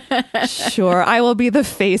 Sure. I will be the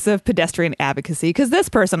face of pedestrian advocacy, because this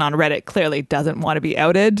person on Reddit clearly doesn't want to be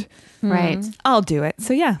outed. Right. I'll do it.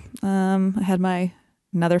 So, yeah, I had my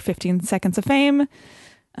another 15 seconds of fame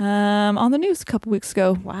on the news a couple weeks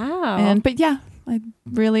ago. Wow. But yeah, I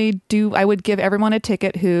really do. I would give everyone a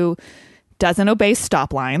ticket who doesn't obey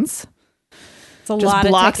stop lines. It's a Just lot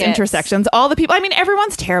blocks of tickets. intersections. All the people, I mean,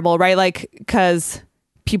 everyone's terrible, right? Like, because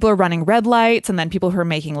people are running red lights, and then people who are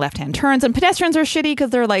making left-hand turns, and pedestrians are shitty because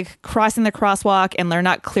they're like crossing the crosswalk and they're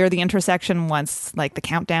not clear the intersection once like the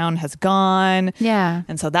countdown has gone. Yeah.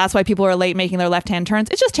 And so that's why people are late making their left-hand turns.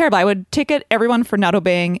 It's just terrible. I would ticket everyone for not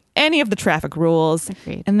obeying any of the traffic rules.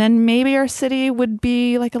 Agreed. And then maybe our city would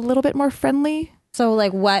be like a little bit more friendly. So,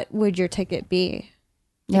 like, what would your ticket be?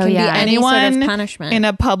 It Oh, can yeah. be any sort Anyone of punishment. in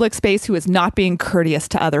a public space who is not being courteous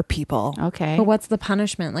to other people. Okay. But what's the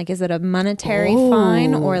punishment? Like, is it a monetary Oh.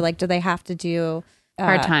 fine, or like, do they have to do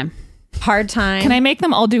Hard time. Hard time. Can I make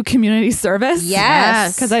them all do community service?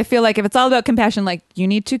 Yes. Because I feel like if it's all about compassion, like you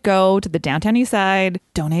need to go to the downtown east side,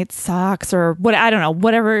 donate socks or what, I don't know,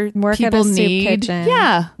 whatever Work at people a soup need. kitchen.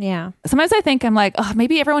 Yeah. Yeah. Sometimes I think I'm like, oh,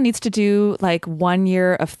 maybe everyone needs to do like 1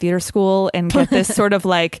 year of theater school and get this sort of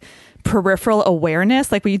like peripheral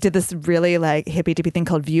awareness. Like we did this really like hippy dippy thing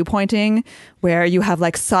called viewpointing, where you have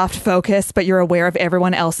like soft focus, but you're aware of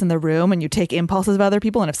everyone else in the room and you take impulses of other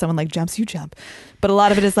people. And if someone like jumps, you jump. But a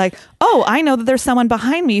lot of it is like, oh, I know that there's someone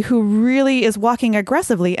behind me who really is walking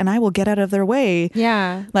aggressively and I will get out of their way.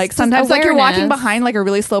 Yeah. Like It's just sometimes like you're walking awareness. behind like a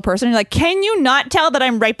really slow person. And you're like, can you not tell that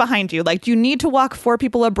I'm right behind you? Like you need to walk 4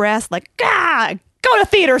 people abreast. Like, go to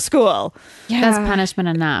theater school. Yeah. That's punishment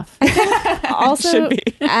enough. Also, Should be.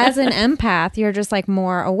 as an empath, you're just like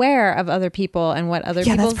more aware of other people and what other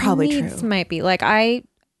Yeah, that's people's probably needs true. might be. Like I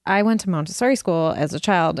went to Montessori school as a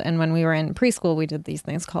child, and when we were in preschool, we did these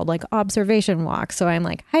things called like observation walks. So I'm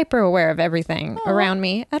like hyper aware of everything around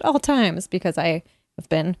me at all times because I have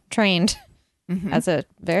been trained as a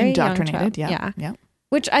very Indoctrinated. young child. Yeah.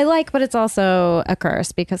 Which I like, but it's also a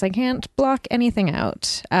curse because I can't block anything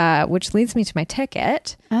out, which leads me to my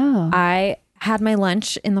ticket. Oh. I had my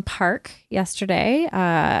lunch in the park yesterday,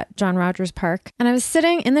 John Rogers Park, and I was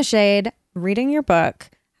sitting in the shade reading your book,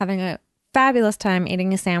 having a fabulous time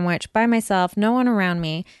eating a sandwich by myself, no one around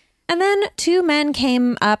me. And then two men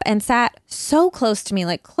came up and sat so close to me,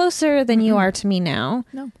 like closer than you are to me now.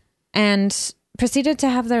 No. And proceeded to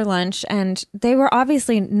have their lunch. And they were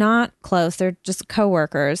obviously not close. They're just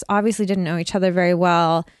coworkers, obviously didn't know each other very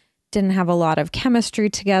well, didn't have a lot of chemistry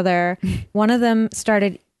together. One of them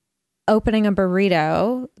started opening a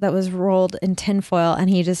burrito that was rolled in tinfoil, and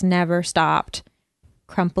he just never stopped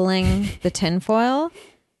crumpling the tinfoil.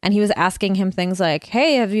 And he was asking him things like,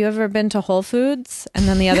 hey, have you ever been to Whole Foods? And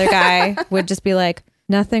then the other guy would just be like,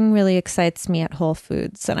 nothing really excites me at Whole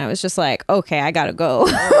Foods. And I was just like, okay, I gotta go.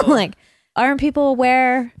 Like, aren't people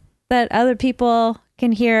aware that other people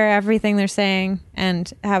can hear everything they're saying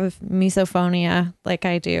and have misophonia like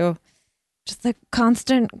I do? Just the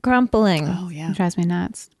constant crumpling. Oh, yeah. It drives me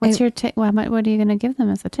nuts. What's your what are you going to give them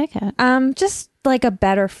as a ticket? Just like a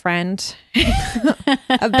better friend, a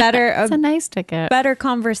It's a nice ticket. better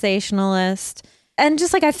conversationalist. And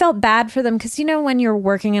just like I felt bad for them because, you know, when you're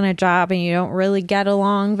working in a job and you don't really get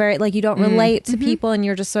along very, like you don't relate to people and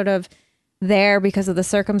you're just sort of there because of the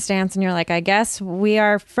circumstance and you're like, I guess we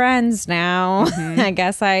are friends now. I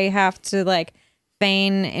guess I have to like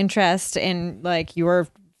feign interest in like your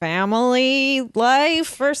family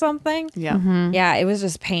life or something. Yeah. Yeah, it was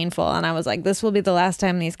just painful. And I was like, this will be the last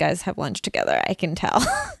time these guys have lunch together. I can tell.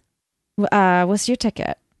 What's your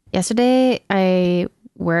ticket? Yesterday, I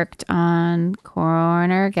worked on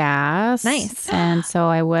corner gas. Nice. And so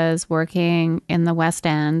I was working in the West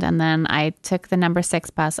End, and then I took the number 6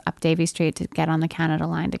 bus up Davy Street to get on the Canada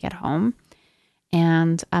line to get home.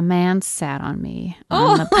 And a man sat on me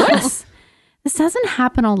on the bus. This doesn't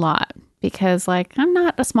happen a lot because, like, I'm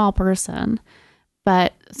not a small person,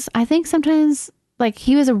 but I think sometimes, like,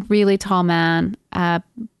 he was a really tall man,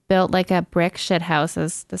 built like a brick shit house,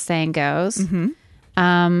 as the saying goes.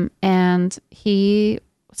 And he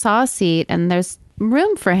saw a seat and there's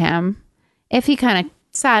room for him if he kind of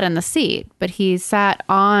sat in the seat, but he sat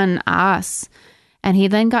on us and he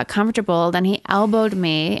then got comfortable. Then he elbowed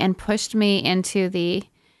me and pushed me into the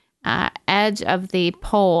edge of the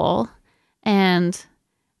pole and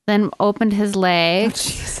then opened his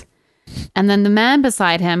legs. And then the man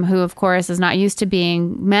beside him, who of course is not used to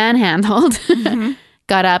being manhandled,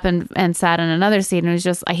 got up and sat in another seat, and was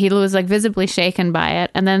just, he was like visibly shaken by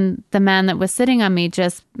it. And then the man that was sitting on me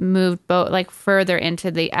just moved like further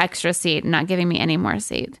into the extra seat, not giving me any more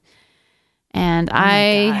seat. And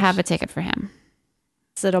I have a ticket for him.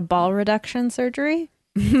 Is it a ball reduction surgery?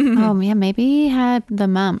 Oh yeah, maybe he had the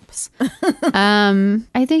mumps.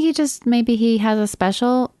 I think maybe he has a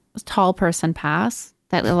special tall person pass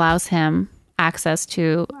that allows him access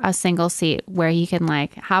to a single seat where he can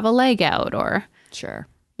like have a leg out or Sure.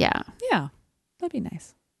 yeah. Yeah. That'd be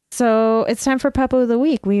nice. So it's time for Puppo of the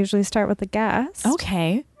Week. We usually start with the guest.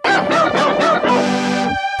 Okay.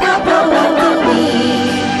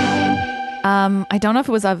 I don't know if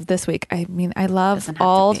it was of this week. I mean, I love Doesn't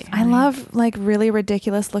have to be. I love like really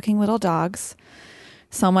ridiculous looking little dogs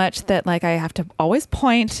so much that like I have to always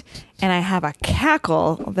point, and I have a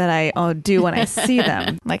cackle that I do when I see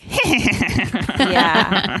them. Like,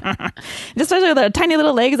 Yeah. especially with their tiny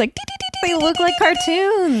little legs, like, They look like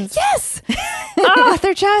cartoons. yes. Oh,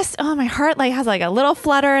 they're just, my heart like has like a little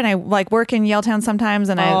flutter, and I like work in Yaletown sometimes,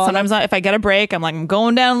 and sometimes if I get a break, I'm like, I'm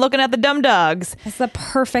going down looking at the dumb dogs. It's the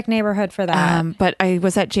perfect neighborhood for that. But I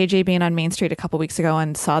was at JJ Bean on Main Street a couple weeks ago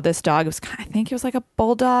and saw this dog. It was, I think it was like a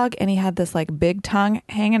bulldog, and he had this like big tongue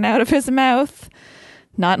hanging out of his mouth.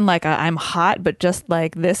 Not in like I'm hot, but just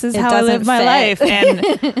like this is It how I doesn't live my fit. life.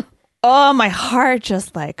 And oh, my heart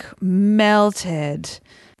just like melted.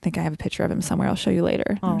 I think I have a picture of him somewhere. I'll show you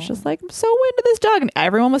later. I was just like, I'm so into this dog. And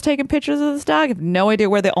everyone was taking pictures of this dog. I have no idea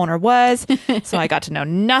where the owner was. So I got to know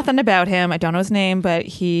nothing about him. I don't know his name, but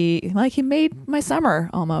he made my summer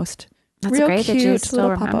almost. That's Real great that you cute still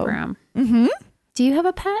little puppo. remember him. Do you have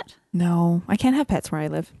a pet? No, I can't have pets where I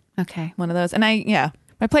live. Okay. One of those. And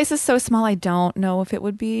my place is so small, I don't know if it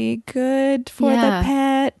would be good for Yeah. the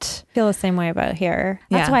pet. I feel the same way about here.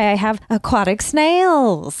 That's Yeah. why I have aquatic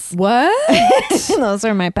snails. What? Those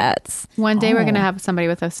are my pets. One day we're going to have somebody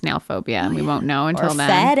with a snail phobia and we won't know until Or then.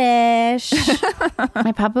 fetish.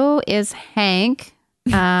 My puppo is Hank.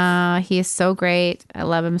 He is so great. I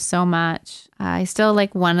love him so much. He's still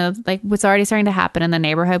like one of like what's already starting to happen in the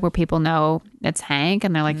neighborhood where people know it's Hank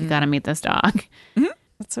and they're like, you got to meet this dog.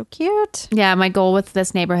 That's so cute. Yeah, my goal with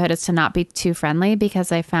this neighborhood is to not be too friendly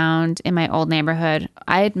because I found in my old neighborhood,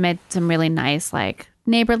 I had made some really nice, like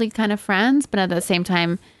neighborly kind of friends, but at the same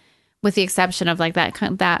time, with the exception of like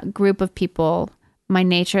that group of people, my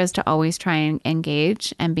nature is to always try and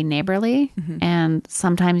engage and be neighborly. And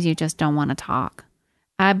sometimes you just don't want to talk.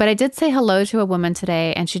 But I did say hello to a woman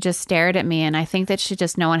today, and she just stared at me. And I think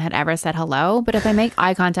that no one had ever said hello. But if I make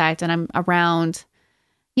eye contact and I'm around,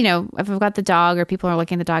 you know, if I've got the dog or people are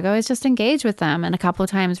looking at the dog, I always just engage with them. And a couple of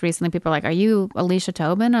times recently, people are like, "Are you Alicia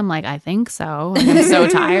Tobin?" I'm like, "I think so." And I'm so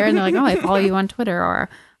tired. And they're like, "Oh, I follow you on Twitter," or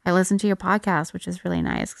 "I listen to your podcast," which is really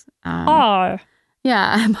nice.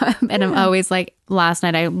 Yeah. And I'm always like, last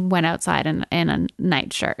night I went outside in a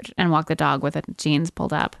nightshirt and walked the dog with the jeans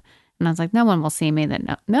pulled up. And I was like, no one will see me.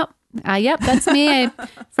 That nope. Yep, that's me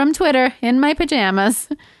from Twitter in my pajamas.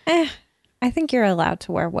 I think you're allowed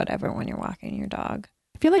to wear whatever when you're walking your dog.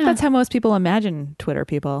 I feel like that's how most people imagine Twitter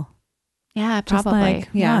people. Yeah, Just probably.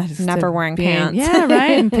 like, Just never to wearing being- pants. Yeah,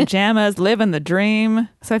 right. In pajamas, living the dream.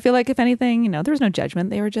 So I feel like if anything, you know, there was no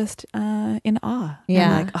judgment. They were just in awe.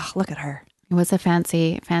 Yeah. And like, oh, look at her. It was a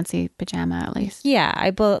fancy pajama, at least.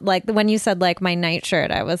 Yeah, like when you said like my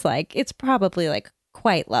nightshirt, I was like, it's probably like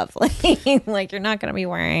quite lovely. Like you're not going to be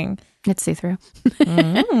wearing. It's see-through.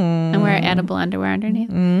 And wear edible underwear underneath.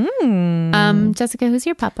 Jessica, who's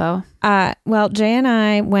your puppo? Well, Jay and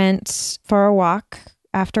I went for a walk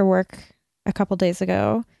after work a couple days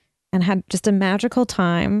ago and had just a magical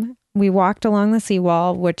time. We walked along the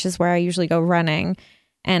seawall, which is where I usually go running.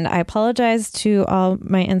 And I apologize to all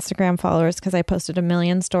my Instagram followers because I posted a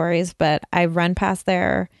million stories, but I run past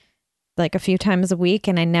there like a few times a week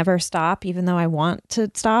and I never stop, even though I want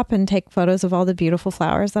to stop and take photos of all the beautiful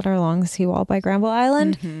flowers that are along the seawall by Granville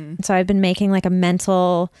Island. So I've been making like a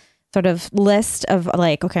mental sort of list of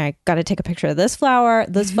like, okay, I got to take a picture of this flower,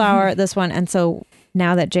 this one. And so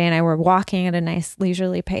now that Jay and I were walking at a nice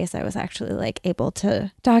leisurely pace, I was actually like able to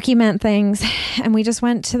document things. And we just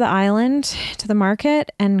went to the island, to the market,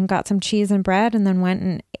 and got some cheese and bread, and then went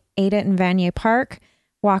and ate it in Vanier Park,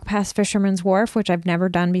 walked past Fisherman's Wharf, which I've never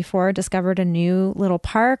done before, discovered a new little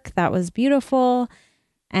park that was beautiful.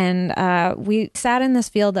 And we sat in this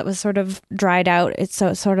field that was sort of dried out. It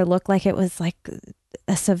sort of looked like it was like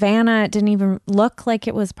a savanna. It didn't even look like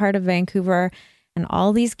it was part of Vancouver. And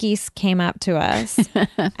all these geese came up to us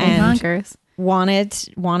and Honkers.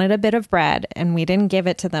 wanted a bit of bread, and we didn't give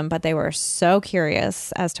it to them, but they were so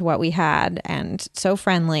curious as to what we had and so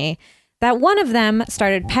friendly that one of them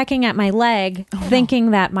started pecking at my leg,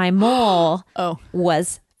 thinking that my mole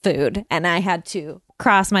was food, and I had to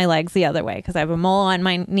cross my legs the other way because I have a mole on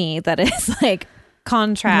my knee that is like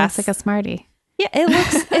contrast. Looks like a Smartie. Yeah,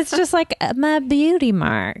 it's just like my beauty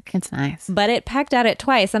mark. It's nice. But it pecked at it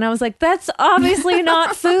twice. And I was like, that's obviously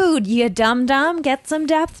not food, you dum-dum. Get some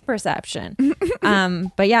depth perception.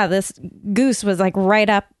 But yeah, this goose was like right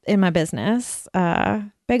up in my business.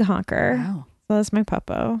 Big honker. Wow. So that's my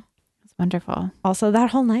puppo. It's wonderful. Also, that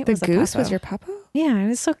whole night The was a goose puppo. was your puppo? Yeah, it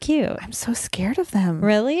was so cute. I'm so scared of them.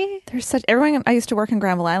 Really? They're such everyone. I used to work in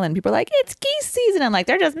Granville Island. People are like, it's geese season. I'm like,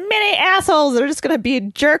 they're just mini assholes. They're just gonna be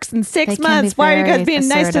jerks in 6 They can months. be Why are you guys very being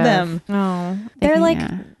nice to assertive. them? Oh, They they're can- like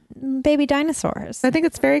yeah. baby dinosaurs. I think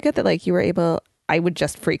it's very good that like you were able. I would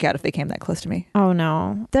just freak out if they came that close to me. Oh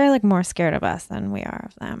no, they're like more scared of us than we are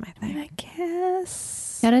of them, I think. I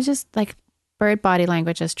guess. Gotta just like bird body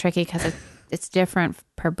language is tricky because it's different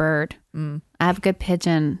per bird. Mm. I have good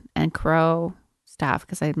pigeon and crow stuff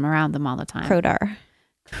because I'm around them all the time. Crowdar.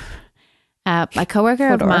 A coworker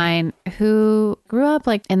of Hodor. mine who grew up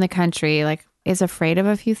like in the country, like is afraid of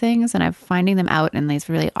a few things, and I'm finding them out in these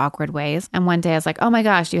really awkward ways. And one day I was like, oh my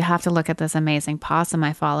gosh, you have to look at this amazing possum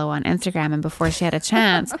I follow on Instagram. And before she had a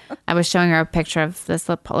chance, I was showing her a picture of this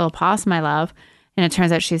little possum I love. And it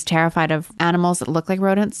turns out she's terrified of animals that look like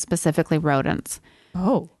rodents, specifically rodents.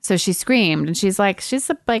 Oh. So she screamed, and she's like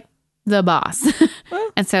the boss.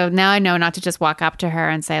 And so now I know not to just walk up to her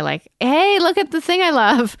and say like, hey, look at the thing I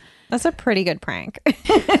love. That's a pretty good prank.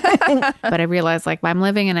 But I realized like I'm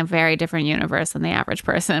living in a very different universe than the average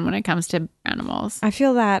person when it comes to animals. I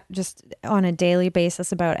feel that just on a daily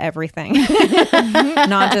basis about everything,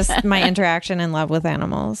 not just my interaction and love with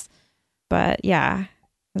animals. But yeah,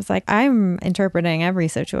 it's like I'm interpreting every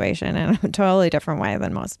situation in a totally different way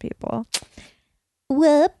than most people.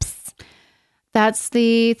 Whoops. That's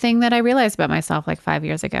the thing that I realized about myself like 5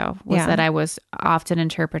 years ago was Yeah. that I was often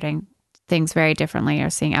interpreting things very differently or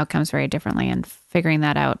seeing outcomes very differently, and figuring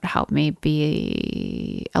that out helped me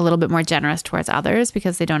be a little bit more generous towards others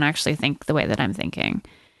because they don't actually think the way that I'm thinking.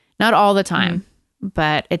 Not all the time,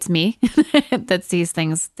 but it's me that sees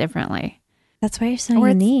things differently. That's why you're so Or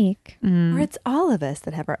it's- unique. Or it's all of us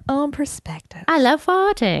that have our own perspective. I love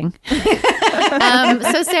farting.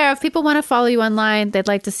 So Sarah, if people want to follow you online, they'd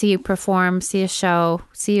like to see you perform, see a show,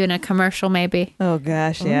 see you in a commercial maybe. Oh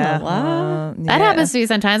gosh, yeah. la. That happens to me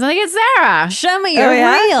sometimes. I'm like, it's Sarah. Show me Oh, you're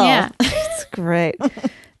yeah? real. Yeah. It's great.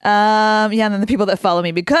 Yeah, and then the people that follow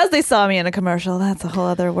me because they saw me in a commercial, that's a whole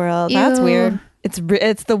other world. That's Ew. weird. It's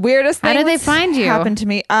the weirdest thing. How did they that's find you? Happened to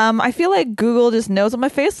me. I feel like Google just knows what my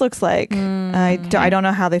face looks like. I don't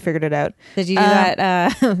know how they figured it out. Did you do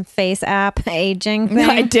that face app aging thing?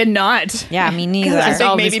 I did not. Yeah, me neither. I think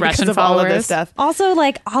all maybe these because Russian of all of followers. this stuff. Also,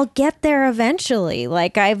 like, I'll get there eventually.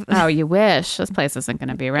 Like, Oh, you wish. This place isn't going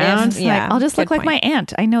to be around. Yeah. I'll just good look like my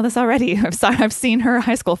aunt. I know this already. I've seen her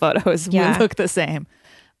high school photos. Yeah. We look the same.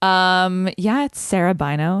 Yeah, it's Sarah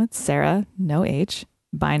Bino. It's Sarah, no H.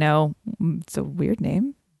 Bino. It's a weird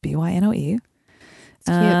name. BYNOE.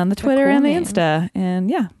 On the It's a Twitter cool and the name. Insta. And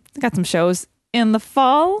yeah, I got some shows in the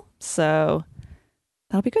fall. So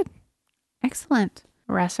that'll be good. Excellent.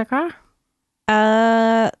 Restaurant?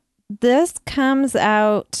 This comes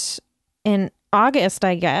out in August,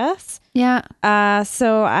 I guess. Yeah.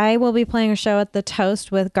 So I will be playing a show at the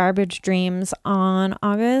Toast with Garbage Dreams on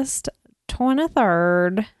August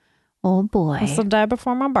 23rd. Oh, boy. It's the day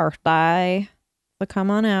before my birthday. So come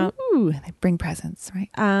on out. Ooh, they bring presents, right?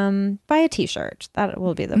 Buy a t-shirt. That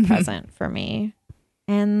will be the present for me.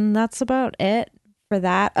 And that's about it for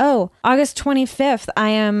that. Oh, August 25th, I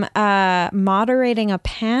am moderating a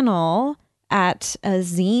panel at a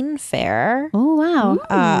zine fair Oh,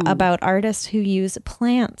 wow. about artists who use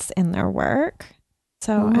plants in their work.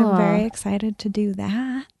 So Cool. I'm very excited to do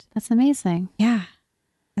that. That's amazing. Yeah.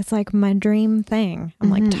 It's like my dream thing. I'm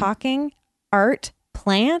like Mhm. talking, art,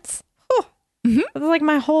 plants. It's like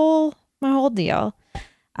my whole deal.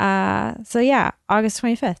 So yeah, August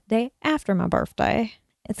 25th, day after my birthday.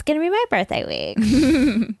 It's gonna be my birthday week.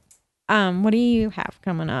 What do you have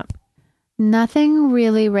coming up? Nothing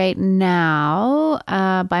really right now.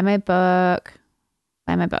 Buy my book.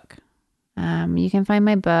 You can find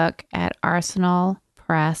my book at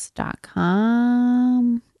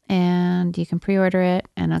arsenalpress.com and you can pre-order it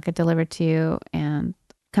and it'll get delivered to you. And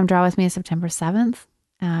come draw with me September 7th.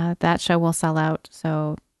 That show will sell out.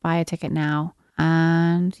 So buy a ticket now.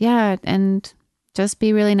 And yeah, and just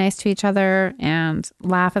be really nice to each other and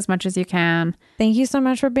laugh as much as you can. Thank you so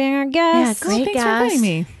much for being our guest. Yeah, great Thanks for guest. inviting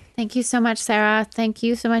me. Thank you so much, Sarah. Thank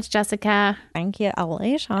you so much, Jessica. Thank you,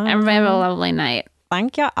 Alicia. Everybody have a lovely night.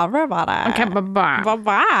 Thank you, everybody. Okay, bye-bye.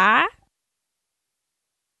 Bye-bye.